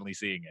be finally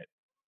seeing it.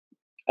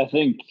 I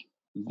think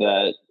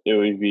that it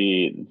would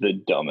be the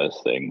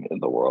dumbest thing in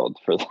the world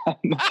for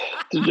them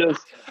to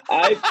just.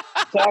 I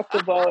talked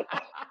about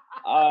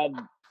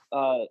on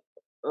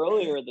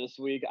earlier this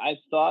week. I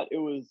thought it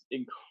was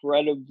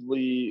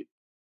incredibly,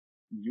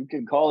 you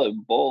can call it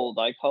bold,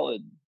 I call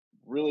it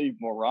really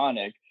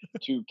moronic,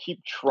 to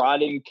keep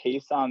trotting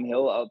Taysom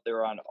Hill out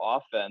there on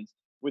offense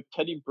with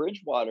Teddy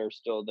Bridgewater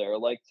still there,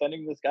 like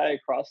sending this guy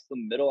across the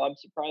middle. I'm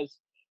surprised.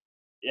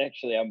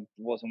 Actually, I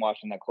wasn't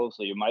watching that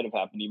closely. It might have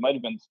happened. He might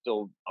have been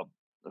still a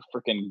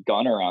freaking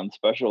gunner on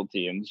special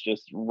teams,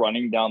 just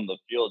running down the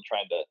field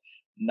trying to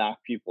knock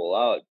people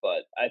out.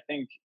 But I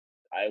think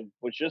I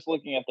was just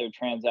looking at their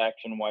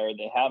transaction wire.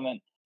 They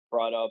haven't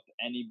brought up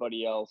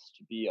anybody else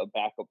to be a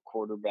backup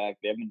quarterback.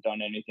 They haven't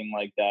done anything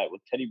like that.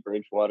 With Teddy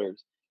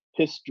Bridgewater's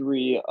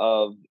history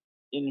of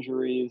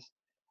injuries,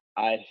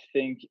 I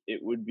think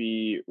it would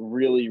be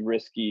really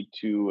risky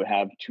to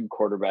have 2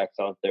 quarterbacks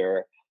out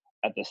there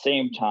at the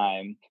same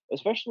time,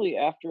 especially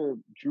after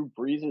Drew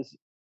Brees'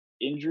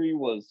 injury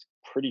was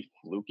pretty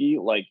fluky.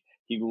 Like,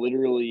 he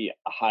literally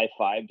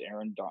high-fived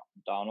Aaron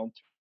Donald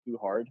too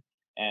hard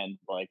and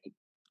like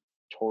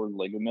tore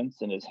ligaments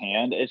in his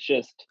hand. It's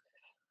just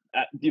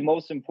the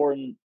most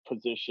important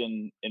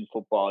position in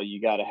football.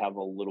 You got to have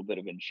a little bit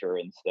of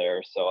insurance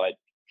there. So I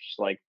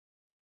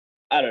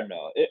don't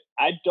know.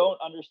 I don't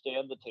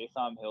understand the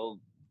Taysom Hill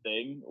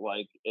thing.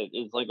 Like, it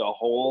is like a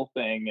whole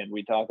thing, and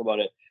we talk about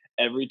it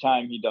every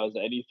time he does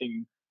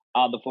anything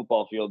on the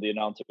football field. The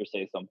announcer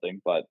say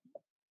something, but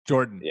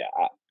Jordan, yeah,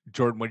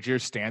 Jordan, would your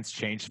stance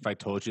change if I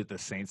told you the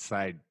Saints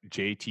signed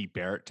JT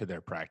Barrett to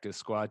their practice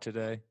squad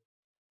today?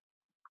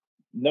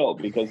 No,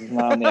 because he's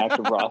not on the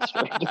active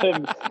roster.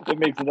 It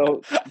makes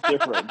no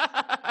difference.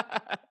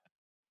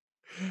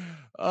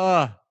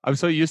 I'm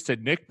so used to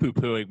Nick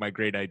poo-pooing my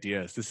great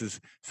ideas. This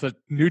is such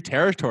new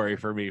territory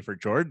for me, for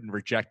Jordan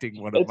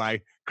rejecting one of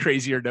my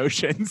crazier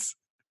notions.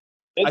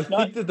 I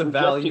think that the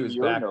value is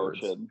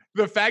backwards. Notion.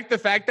 The fact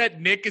that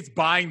Nick is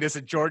buying this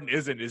and Jordan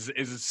isn't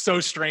is so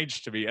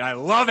strange to me, and I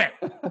love it.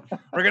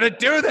 We're gonna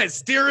do this.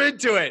 Steer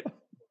into it.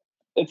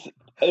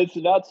 It's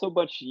not so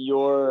much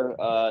your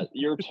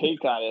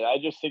take on it. I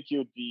just think you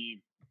would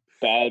be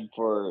bad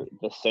for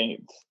the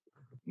Saints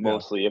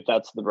mostly if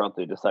that's the route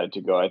they decide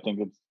to go. I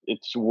think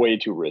it's way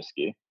too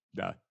risky.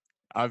 No,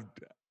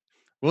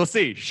 we'll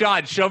see.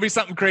 Sean, show me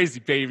something crazy,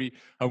 baby.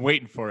 I'm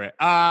waiting for it.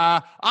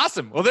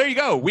 Awesome. Well, there you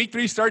go. Week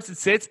 3 starts and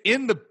sits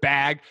in the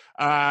bag.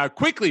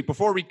 Quickly,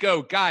 before we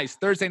go, guys,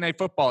 Thursday Night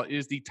Football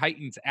is the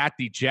Titans at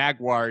the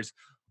Jaguars.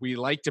 We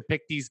like to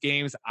pick these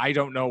games. I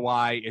don't know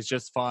why. It's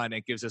just fun.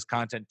 It gives us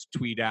content to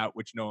tweet out,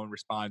 which no one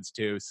responds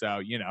to.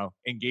 So,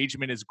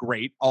 engagement is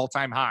great.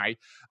 All-time high.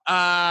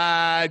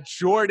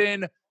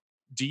 Jordan,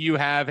 do you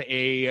have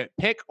a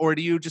pick, or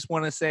do you just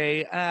want to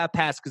say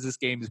pass because this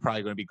game is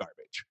probably going to be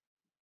garbage?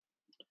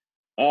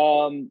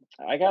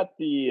 I got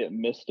the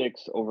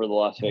Mystics over the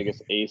Las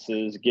Vegas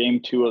Aces.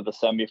 Game 2 of the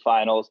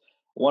semifinals.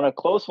 Won a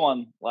close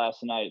one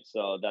last night,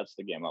 so that's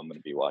the game I'm going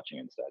to be watching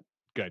instead.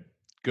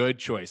 Good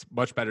choice.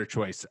 Much better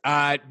choice.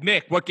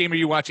 Nick, what game are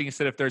you watching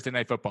instead of Thursday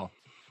Night Football?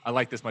 I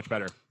like this much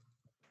better.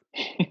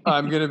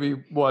 I'm going to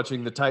be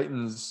watching the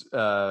Titans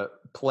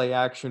play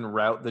action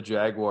route the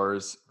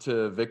Jaguars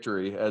to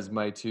victory as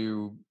my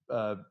two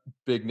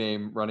big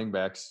name running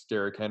backs,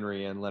 Derrick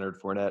Henry and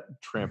Leonard Fournette,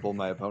 trample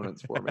my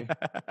opponents for me.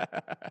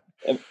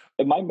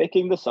 Am I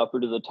making this up, or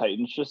do the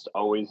Titans just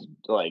always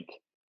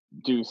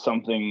do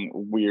something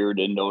weird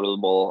and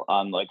notable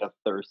on a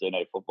Thursday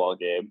Night Football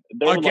game?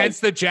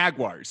 Against the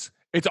Jaguars.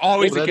 It's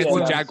always against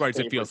the Jaguars,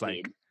 it feels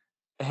like.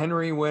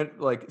 Henry went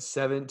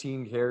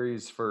 17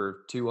 carries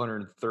for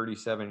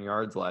 237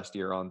 yards last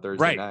year on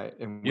Thursday night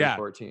in week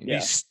 14. He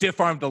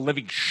stiff-armed the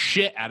living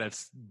shit out of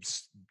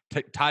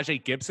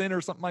Tajay Gibson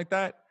or something like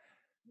that.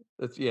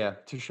 That's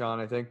Tashawn,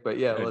 I think. But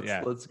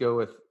let's go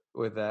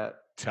with that.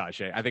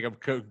 Tajay. I think I'm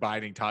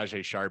combining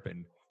Tajay Sharp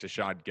and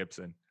Tashawn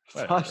Gibson.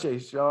 Tajay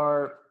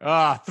Sharp.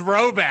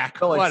 Throwback. I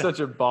felt like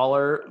such a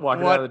baller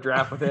walking out of the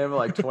draft with him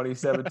in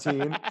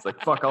 2017.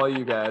 It's fuck all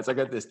you guys. I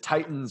got this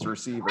Titans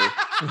receiver.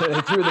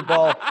 They threw the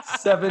ball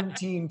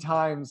 17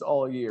 times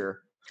all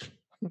year.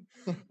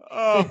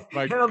 Oh,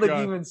 my God. I don't think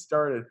he even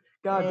started.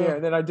 God damn.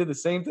 And then I did the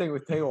same thing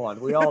with Taywan.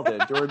 We all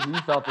did. George, you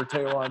fell for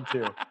Taywan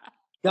too.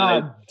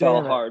 God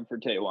damn. Fell hard for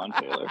Taywan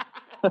Taylor.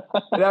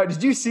 Now,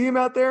 did you see him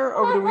out there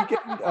over the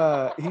weekend?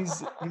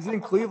 He's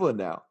in Cleveland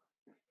now.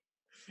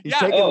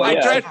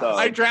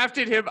 I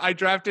drafted him. I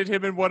drafted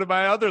him in one of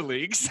my other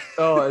leagues.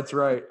 Oh, that's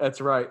right.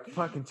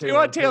 Fucking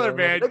Taywan Taylor,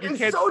 man.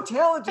 He's so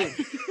talented.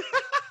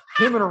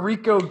 Him and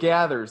Rico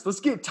Gathers.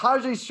 Let's get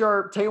Tajay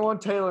Sharp, Taywan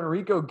Taylor, and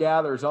Rico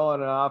Gathers all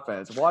in an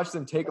offense. Watch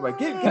them take it.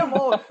 Get them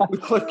all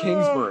with Cliff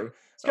Kingsbury.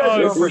 This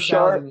guy's over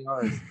 1,000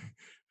 yards.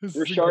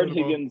 Rashard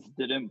Higgins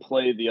didn't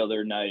play the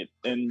other night,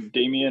 and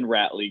Damian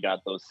Ratley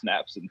got those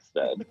snaps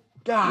instead.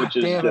 God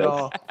damn it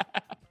all.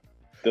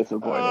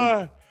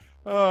 Disappointing.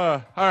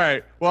 All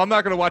right. Well, I'm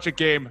not going to watch a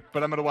game,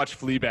 but I'm going to watch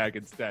Fleabag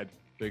instead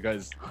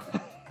because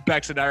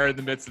Bex and I are in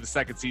the midst of the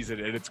second season,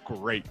 and it's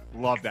great.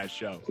 Love that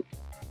show.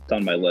 It's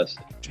on my list.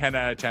 10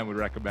 out of 10 would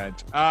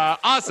recommend.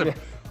 Awesome. Okay.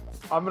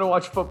 I'm going to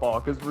watch football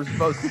because we're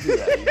supposed to do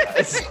that, you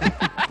guys.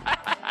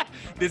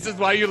 This is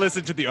why you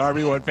listen to the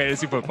RB1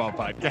 Fantasy Football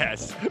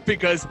Podcast,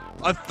 because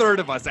a third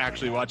of us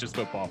actually watches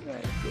football.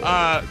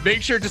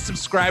 Make sure to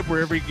subscribe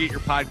wherever you get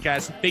your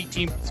podcasts. Fake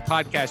Teams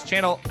Podcast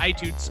channel,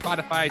 iTunes,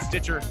 Spotify,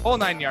 Stitcher, whole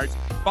 9 yards.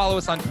 Follow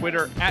us on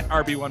Twitter at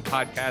RB1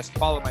 Podcast.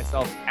 Follow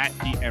myself at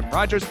PM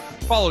Rogers.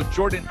 Follow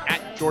Jordan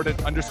at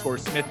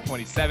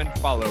Jordan_Smith27.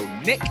 Follow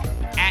Nick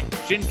at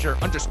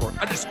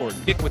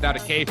Ginger__Nick without a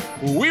K.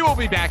 We will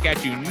be back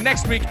at you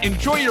next week.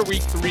 Enjoy your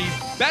week 3.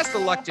 Best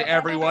of luck to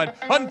everyone.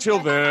 Until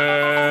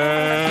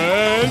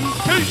then,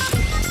 peace.